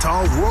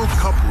Qatar World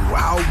Cup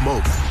wow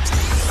moment.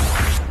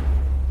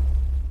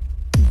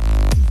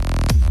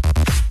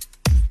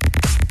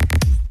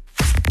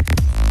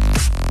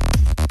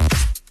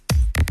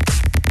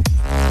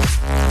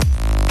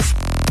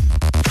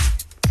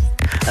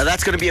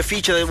 That's going to be a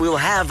feature that we'll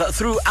have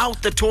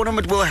throughout the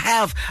tournament. We'll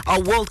have a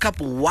World Cup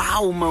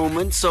wow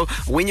moment. So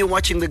when you're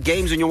watching the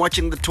games, when you're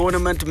watching the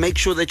tournament, make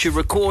sure that you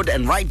record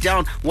and write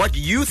down what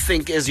you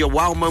think is your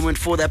wow moment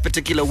for that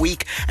particular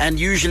week. And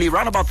usually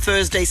around about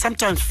Thursday,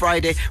 sometimes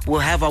Friday, we'll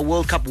have our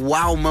World Cup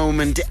wow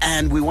moment,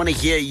 and we want to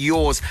hear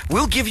yours.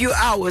 We'll give you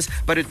ours,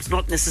 but it's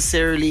not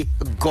necessarily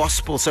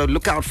gospel. So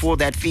look out for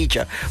that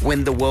feature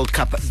when the World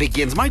Cup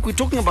begins. Mike, we're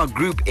talking about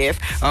Group F,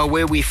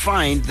 where we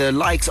find the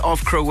likes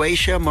of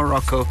Croatia,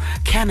 Morocco,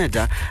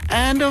 Canada,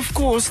 and of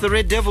course the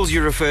Red Devils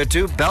you referred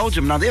to,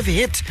 Belgium. Now they've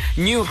hit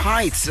new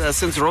heights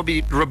since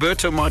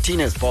Roberto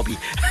Martinez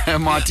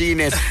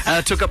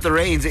took up the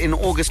reins in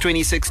August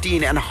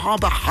 2016 and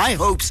harbour high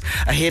hopes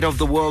ahead of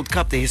the World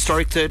Cup. The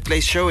historic third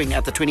place showing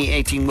at the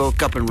 2018 World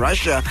Cup in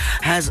Russia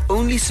has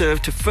only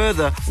served to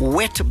further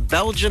whet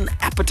Belgian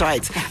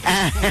appetites.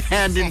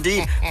 And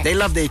indeed, they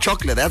love their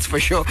chocolate, that's for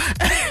sure.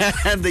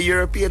 And the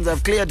Europeans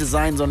have clear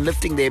designs on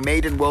lifting their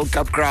maiden World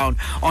Cup crown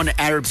on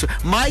Arabs.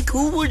 Mike,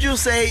 who would you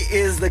say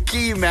is the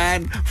key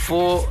man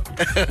for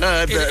the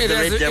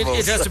Red Devils?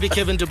 It has to be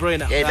Kevin De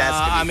Bruyne.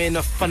 I mean,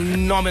 a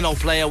phenomenal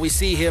player. We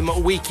see him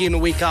week in,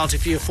 week out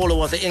if you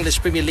follow the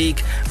English Premier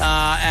League.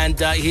 And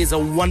he's a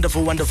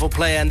wonderful, wonderful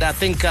player. And I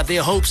think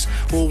their hopes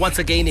will once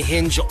again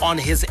hinge on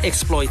his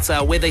exploits,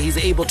 whether he's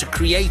able to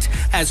create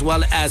as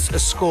well as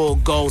score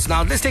goals.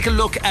 Now, let's take a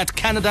look at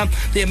Canada.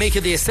 They're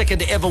making their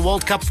second ever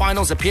World Cup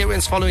finals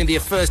appearance following their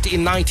first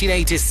in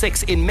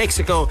 1986 in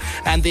Mexico.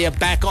 And they are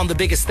back on the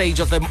biggest stage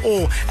of them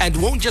all and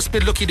won't just be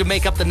looking to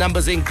make up the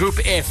numbers in Group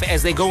F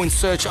as they go in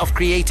search of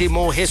creating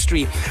more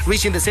history.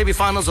 Reaching the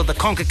semi-finals of the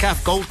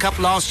CONCACAF Gold Cup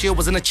last year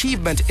was an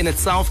achievement in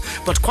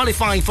itself, but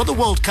qualifying for the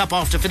World Cup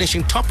after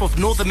finishing top of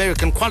North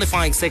American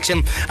qualifying section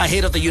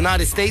ahead of the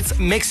United States,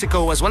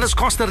 Mexico, as well as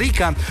Costa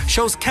Rica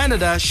shows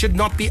Canada should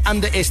not be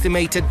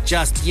underestimated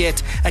just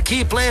yet. A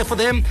key player for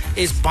them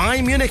is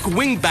Bayern Munich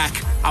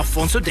wingback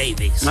Alphonso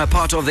Davies.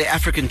 Part of the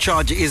African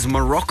charge is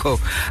Morocco.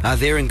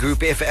 They're in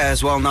Group F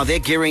as well. Now they're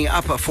gearing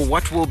up for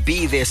what will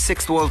be their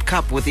sixth World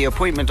Cup with the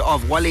appointment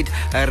of Walid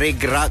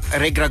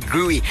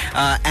Regragui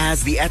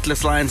as the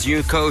Atlas Lions'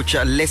 new coach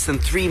less than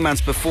 3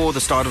 months before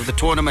the start of the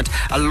tournament.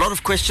 A lot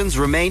of questions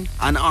remain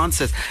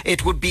unanswered.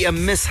 It would be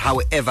amiss,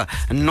 however,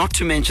 not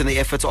to mention the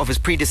efforts of his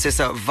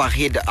predecessor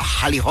Vahid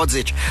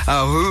Halilhodžić,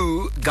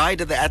 who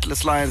guided the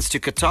Atlas Lions to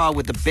Qatar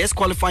with the best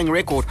qualifying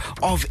record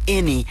of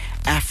any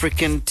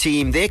African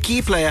team. Their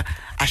key player,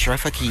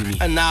 Ashraf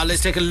Hakimi. And now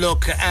let's take a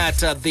look at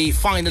the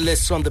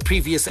finalists from the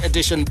previous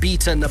edition,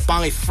 beaten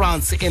by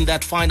France in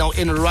that final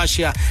in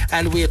Russia.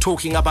 And we are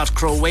talking about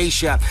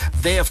Croatia.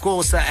 They, of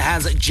course,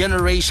 has a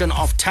generation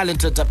of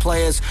talented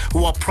players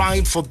who are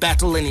primed for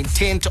battle and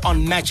intent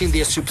on matching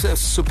their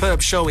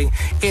superb showing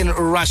in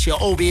Russia,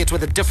 albeit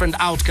with a different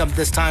outcome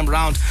this time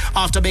round.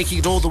 After making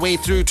it all the way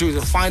through to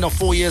the final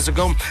 4 years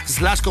ago,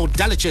 Zlatko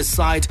Dalic's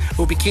side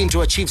will be keen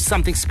to achieve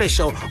something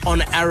special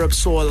on Arab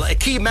soil. A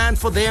key man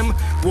for them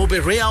will be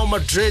Real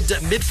Madrid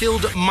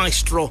midfield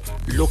maestro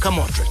Luka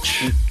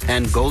Modric.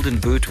 And Golden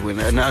Boot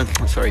winner.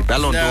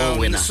 Ballon d'Or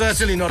winner.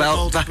 Certainly not a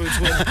Golden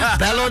Boot winner.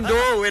 Ballon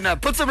d'Or winner.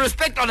 Put some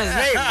respect on his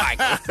name,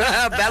 Michael.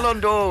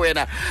 Ballon d'Or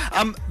winner.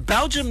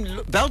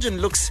 Belgium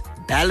looks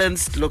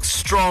balanced, looks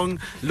strong,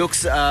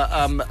 looks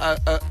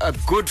a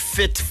good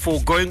fit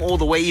for going all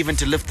the way even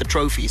to lift the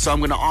trophy. So I'm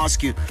going to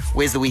ask you,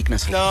 where's the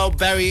weakness? No,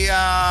 Barry,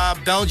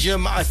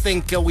 Belgium, I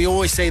think we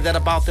always say that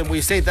about them.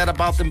 We've said that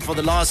about them for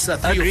the last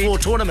 3 or 4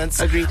 tournaments.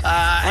 Agreed.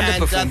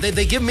 And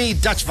they give me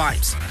Dutch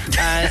vibes.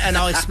 And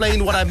I'll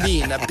explain what I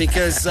mean.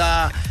 Because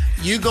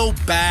you go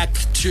back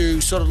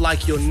to sort of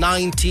like your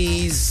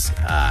 90s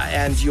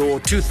and your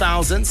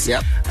 2000s.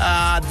 Yep.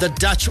 The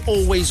Dutch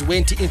always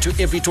went into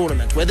every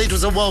tournament, whether it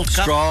was a World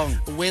Cup, strong,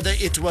 whether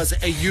it was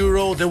a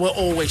Euro, they were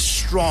always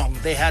strong.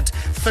 They had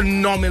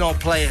phenomenal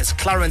players: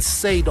 Clarence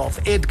Seedorf,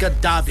 Edgar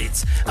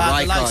Davids,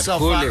 the likes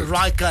of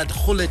Rijkaard,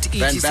 Gullit,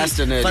 Van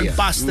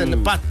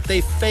Basten, but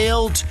they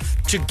failed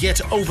to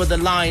get over the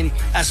line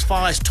as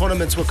far as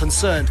tournaments were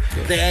concerned.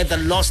 Yeah. They either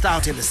lost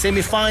out in the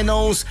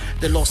semi-finals,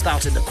 they lost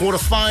out in the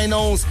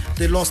quarterfinals,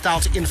 they lost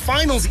out in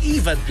finals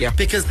even,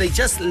 because they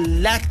just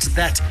lacked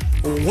that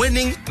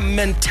winning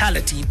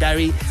mentality,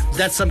 Barry,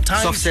 that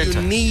sometimes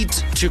you need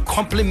to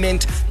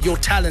complement your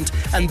talent.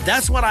 And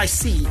that's what I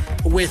see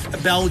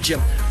with Belgium.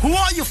 Who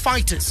are your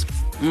fighters?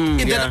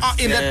 In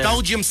that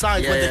Belgium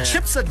side, when the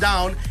chips are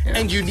down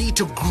and you need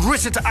to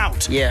grit it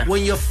out,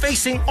 when you're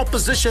facing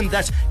opposition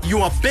that you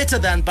are better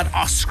than but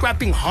are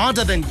scrapping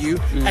harder than you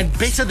and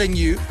better than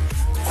you,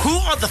 who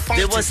are the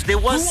fighters? There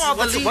was who are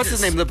the leaders? What's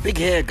his name? The big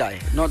hair guy.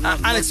 Not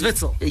Alex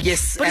Witsel.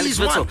 Yes, but Alex he's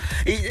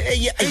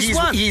Witsel.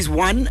 won. He's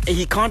won.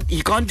 He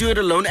can't do it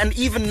alone. And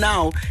even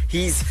now,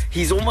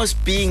 he's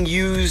almost being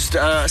used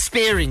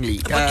sparingly.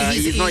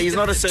 He's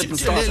not a certain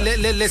starter.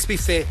 Let's be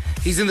fair.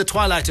 He's in the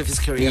twilight of his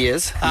career. He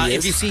is.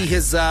 If you see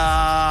his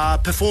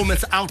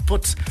performance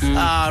output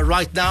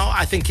right now,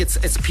 I think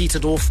it's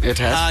petered off. It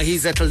has.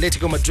 He's at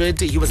Atletico Madrid.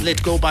 He was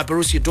let go by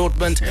Borussia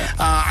Dortmund.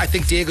 I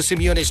think Diego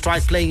Simeone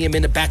tried playing him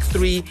in a back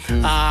three.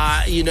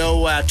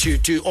 free,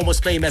 to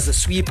almost play him as a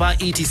sweeper,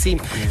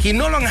 etc. He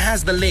no longer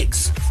has the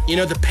legs,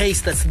 the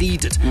pace that's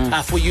needed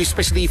for you,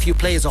 especially if you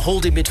play as a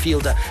holding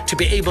midfielder, to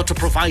be able to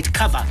provide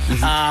cover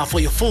for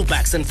your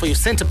fullbacks and for your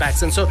centre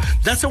backs. And so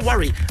that's a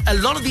worry. A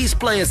lot of these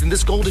players in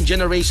this golden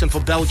generation for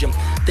Belgium,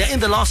 they're in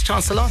the last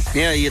chance salon.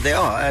 Yeah, they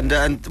are.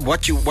 And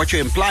what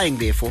you're implying,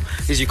 therefore,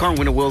 is you can't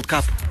win a World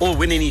Cup or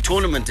win any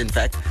tournament, in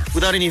fact,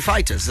 without any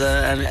fighters.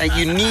 And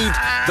you need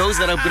those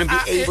that are going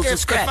to be able to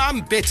scrap. If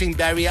I'm betting,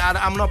 Barry,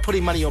 I'm not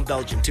putting money on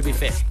Belgium, to be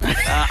fair.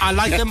 I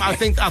like them. I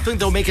think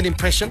they'll make an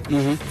impression.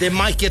 They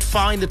might get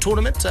far in the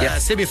tournament,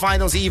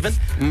 semi-finals even.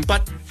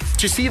 But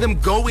to see them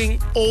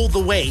going all the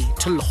way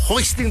to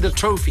hoisting the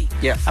trophy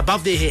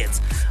above their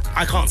heads,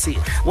 I can't see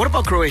it. What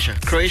about Croatia?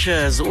 Croatia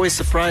has always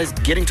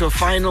surprised, getting to a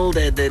final.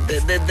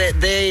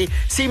 They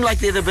seem like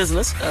they're the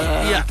business.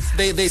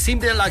 They seem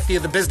like they're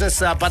the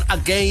business, but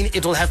again,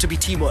 it'll have to be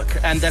teamwork.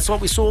 And that's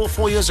what we saw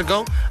 4 years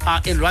ago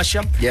in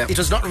Russia. It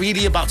was not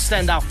really about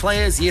standout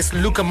players. Yes,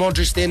 Luka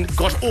Modric then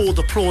got all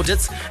the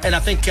plaudits. And I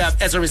think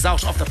as a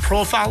result of the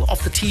profile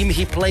of the team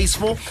he plays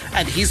for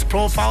and his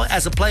profile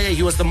as a player,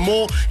 he was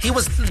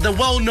the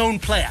well-known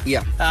player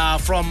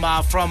from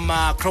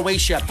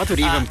Croatia. I thought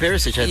even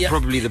Perisic had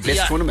probably the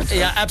best tournament.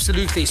 Yeah,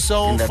 absolutely.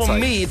 So for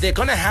me, they're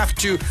going to have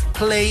to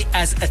play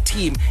as a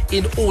team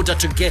in order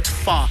to get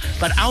far.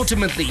 But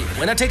ultimately,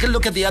 when I take a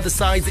look at the other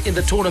sides in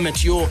the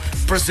tournament, your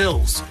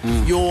Brazils,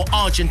 your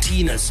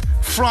Argentinas,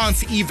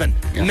 France even,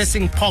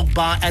 missing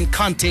Pogba and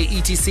Kante,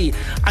 etc.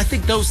 I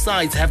think those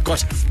sides have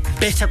got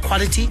better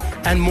quality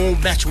and more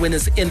match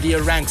winners in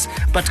their ranks.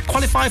 But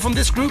qualify from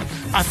this group,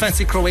 I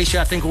fancy Croatia.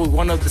 I think will be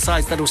one of the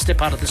sides that will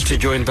step out of this group. To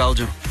join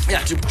Belgium. Yeah,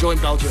 to join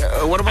Belgium.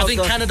 What about I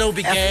think Canada will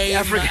be game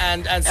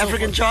and so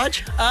African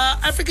charge?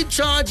 African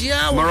charge,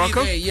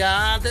 Morocco?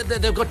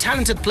 They've got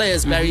talented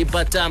players, Barry,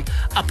 but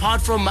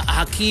apart from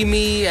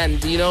Hakimi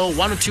and,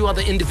 one or two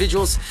other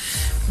individuals,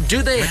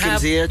 do they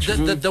have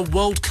the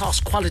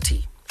world-class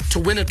quality to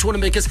win a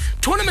tournament? Because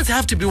tournaments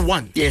have to be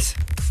won. Yes.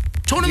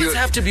 Tournaments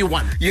have to be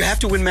won. You have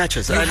to win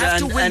matches. You have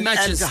to win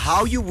matches. And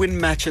how you win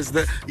matches.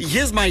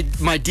 Here's my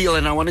deal,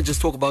 and I want to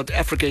just talk about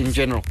Africa in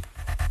general.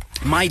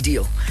 My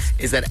deal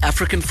is that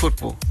African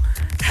football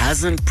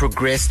hasn't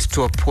progressed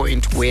to a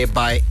point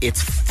whereby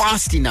it's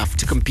fast enough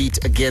to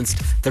compete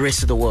against the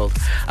rest of the world.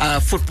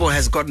 Football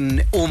has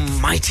gotten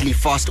almightily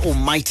fast,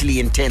 almightily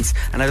intense,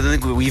 and I don't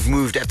think we've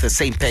moved at the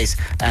same pace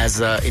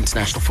as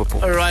international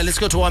football. All right, let's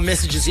go to our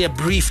messages here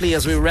briefly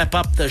as we wrap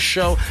up the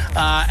show.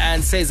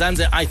 And says,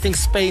 I think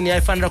Spain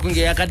yaifana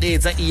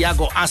kunge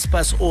Iago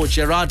Aspas or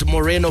Gerard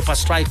Moreno for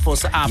strike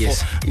force Apple.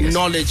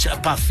 Knowledge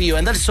Pafio,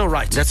 and that is so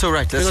right. That's all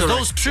right. Because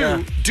those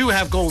two do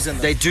have goals in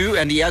them. They do,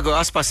 and Iago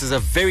Aspas is a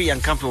very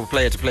uncomfortable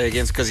player to play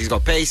against because he's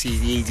got pace.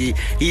 He's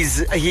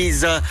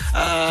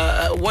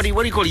what do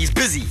you call it? He's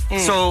busy,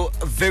 so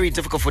very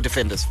difficult for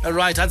defenders. All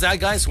right, I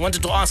guys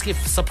wanted to ask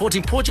if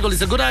supporting Portugal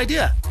is a good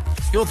idea.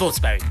 Your thoughts,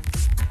 Barry?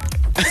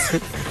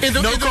 In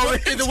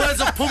the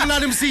words of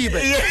Pumlan Msibe.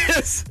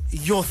 Yes.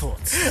 Your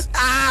thoughts?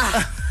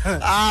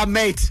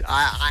 Mate,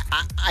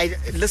 I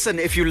listen,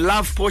 if you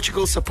love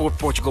Portugal, support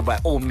Portugal by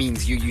all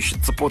means. You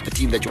should support the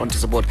team that you want to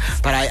support.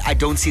 But I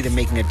don't see them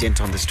making a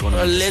dent on this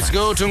tournament. Let's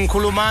go to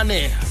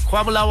Nkulumane,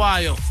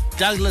 Kwabulawayo,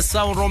 Douglas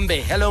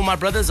Saurombe. Hello, my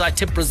brothers. I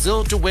tip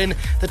Brazil to win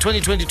the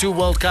 2022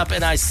 World Cup,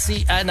 and I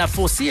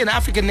foresee an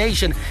African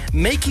nation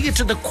making it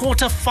to the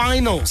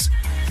quarterfinals.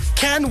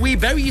 Can we,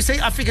 Barry, you say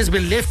Africa's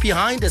been left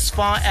behind as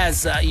far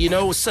as,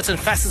 certain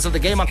facets of the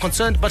game are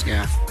concerned, but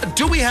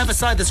do we have a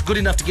side that's good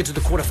enough to get to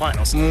the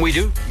quarterfinals? We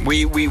do.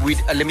 We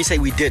let me say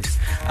we did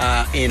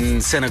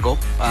in Senegal.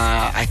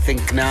 I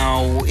think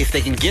now if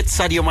they can get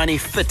Sadio Mane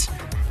fit,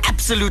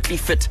 absolutely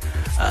fit,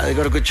 they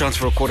got a good chance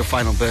for a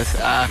quarterfinal berth.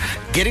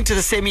 Getting to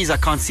the semis, I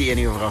can't see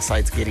any of our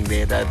sides getting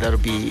there. That'll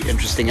be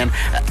interesting. And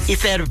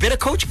if they had a better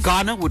coach,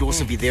 Ghana would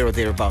also be there or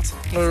thereabouts.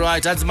 All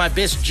right, that's my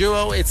best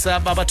duo. It's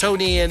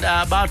Tony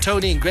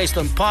and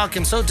Greystone Park.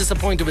 I'm so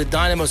disappointed with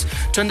Dynamos.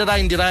 Tundara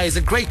Indira is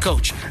a great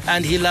coach,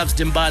 and he loves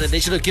Dimbada. They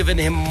should have given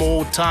him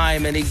more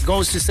time. And he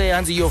goes to say,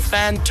 Hansi, your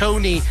fan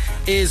Tony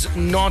is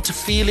not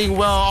feeling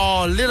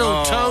well.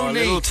 Little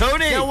Tony.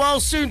 Get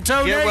well soon,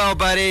 Tony. Get well,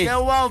 buddy. Get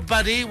well,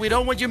 buddy. We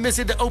don't want you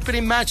missing the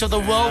opening match of the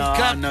World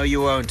Cup. No,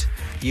 you won't.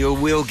 You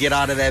will get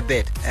out of that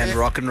bed and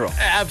rock and roll.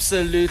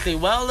 Absolutely.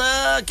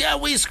 Well,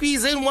 can we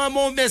squeeze in one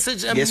more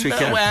message? Yes, we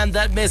can. And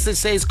that message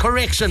says,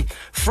 correction,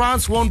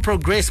 France won't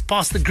progress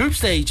past the group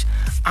stage.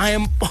 I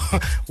am...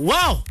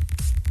 Wow!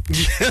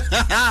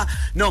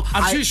 No,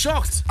 I'm too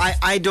shocked.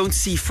 I don't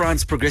see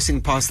France progressing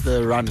past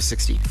the round of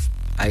 16.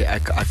 I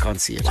can't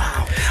see it.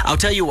 Wow. I'll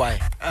tell you why.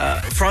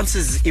 France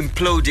is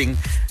imploding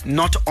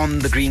not on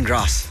the green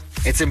grass.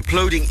 It's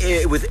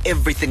imploding with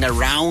everything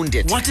around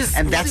it. What is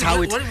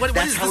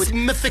this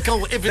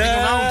mythical everything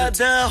around it?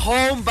 The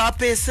whole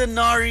Mbappe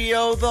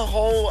scenario, the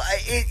whole...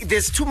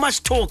 there's too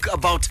much talk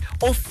about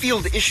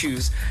off-field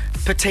issues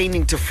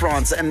pertaining to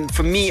France. And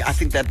for me, I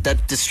think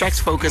that distracts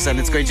focus and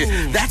it's going to...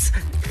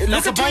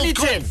 Look at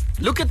 2010.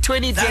 Look at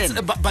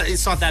 2010. But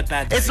it's not that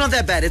bad. It's not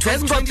that bad. It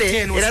hasn't got there.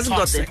 It hasn't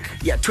got there.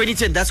 Yeah,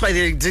 2010. That's why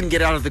they didn't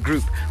get out of the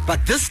group.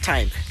 But this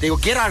time, they will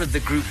get out of the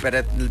group, but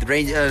at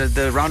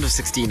the round of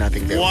 16, I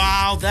think they will.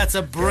 Wow, that's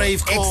a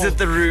brave call. Exit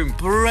the room.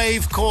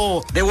 Brave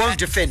call. They won't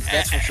defend,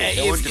 that's for sure.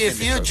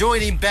 If you're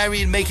joining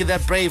Barry and making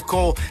that brave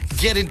call,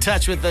 get in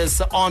touch with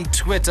us on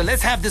Twitter.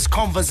 Let's have this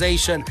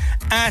conversation.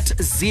 At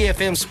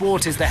ZFM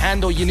Sport is the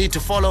handle you need to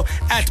follow.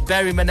 At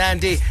Barry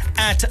Manandi,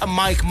 at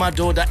Mike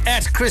Madoda,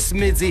 at Chris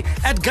Midzi,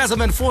 at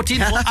Gazaman 14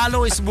 for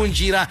Alois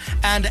Munjira,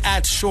 and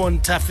at Sean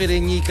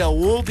Tafirenyika.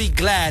 We'll be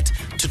glad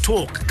to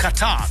talk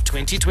Qatar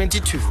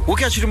 2022. We'll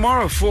catch you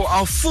tomorrow for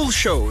our full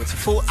show. It's a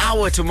full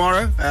hour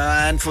tomorrow,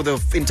 and for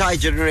the entire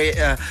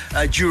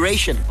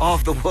duration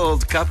of the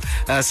World Cup.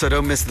 So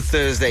don't miss the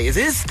Thursday. It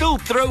is still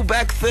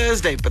Throwback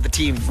Thursday, but the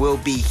team will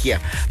be here.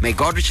 May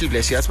God richly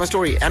bless you. That's my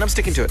story, and I'm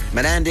sticking to it.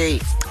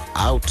 Manandi,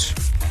 out.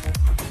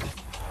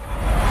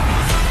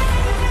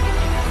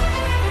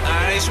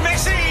 It's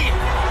Messi!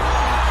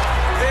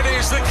 It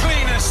is the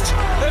cleanest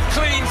of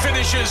clean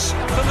finishes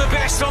and the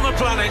best on the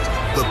planet.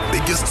 The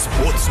biggest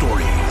sports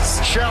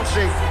stories.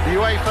 Chelsea, the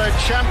UEFA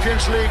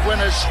Champions League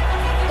winners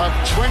of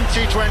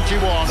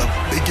 2021. The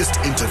biggest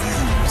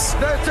interviews.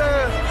 That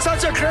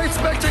such a great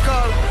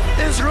spectacle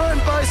is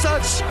ruined by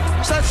such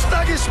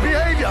thuggish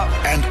behavior.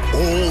 And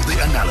all the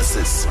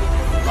analysis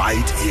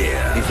right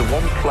here. He's the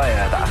one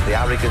player that has the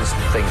arrogance to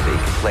think that he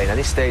can play in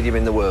any stadium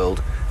in the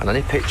world and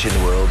any pitch in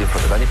the world in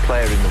front of any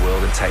player in the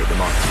world and take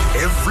them on.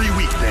 Every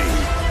weekday,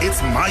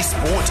 it's my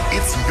sport,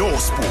 it's your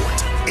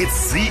sport.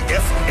 It's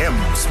ZFM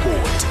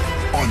Sport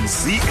on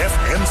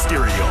ZFM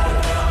Stereo.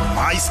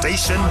 My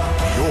station,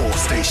 your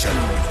station.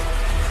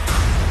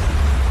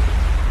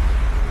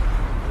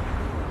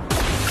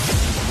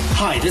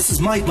 Hi, this is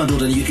Mike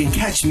Madoda, and you can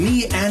catch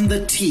me and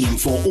the team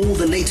for all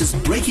the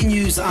latest breaking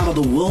news out of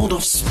the world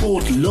of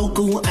sport,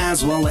 local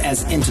as well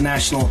as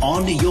international,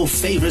 on your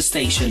favorite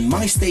station,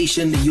 my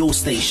station, your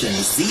station,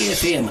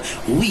 ZFM.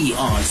 We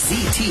are Z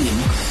Team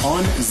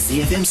on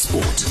ZFM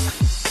Sport.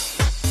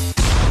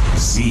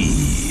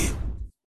 Z.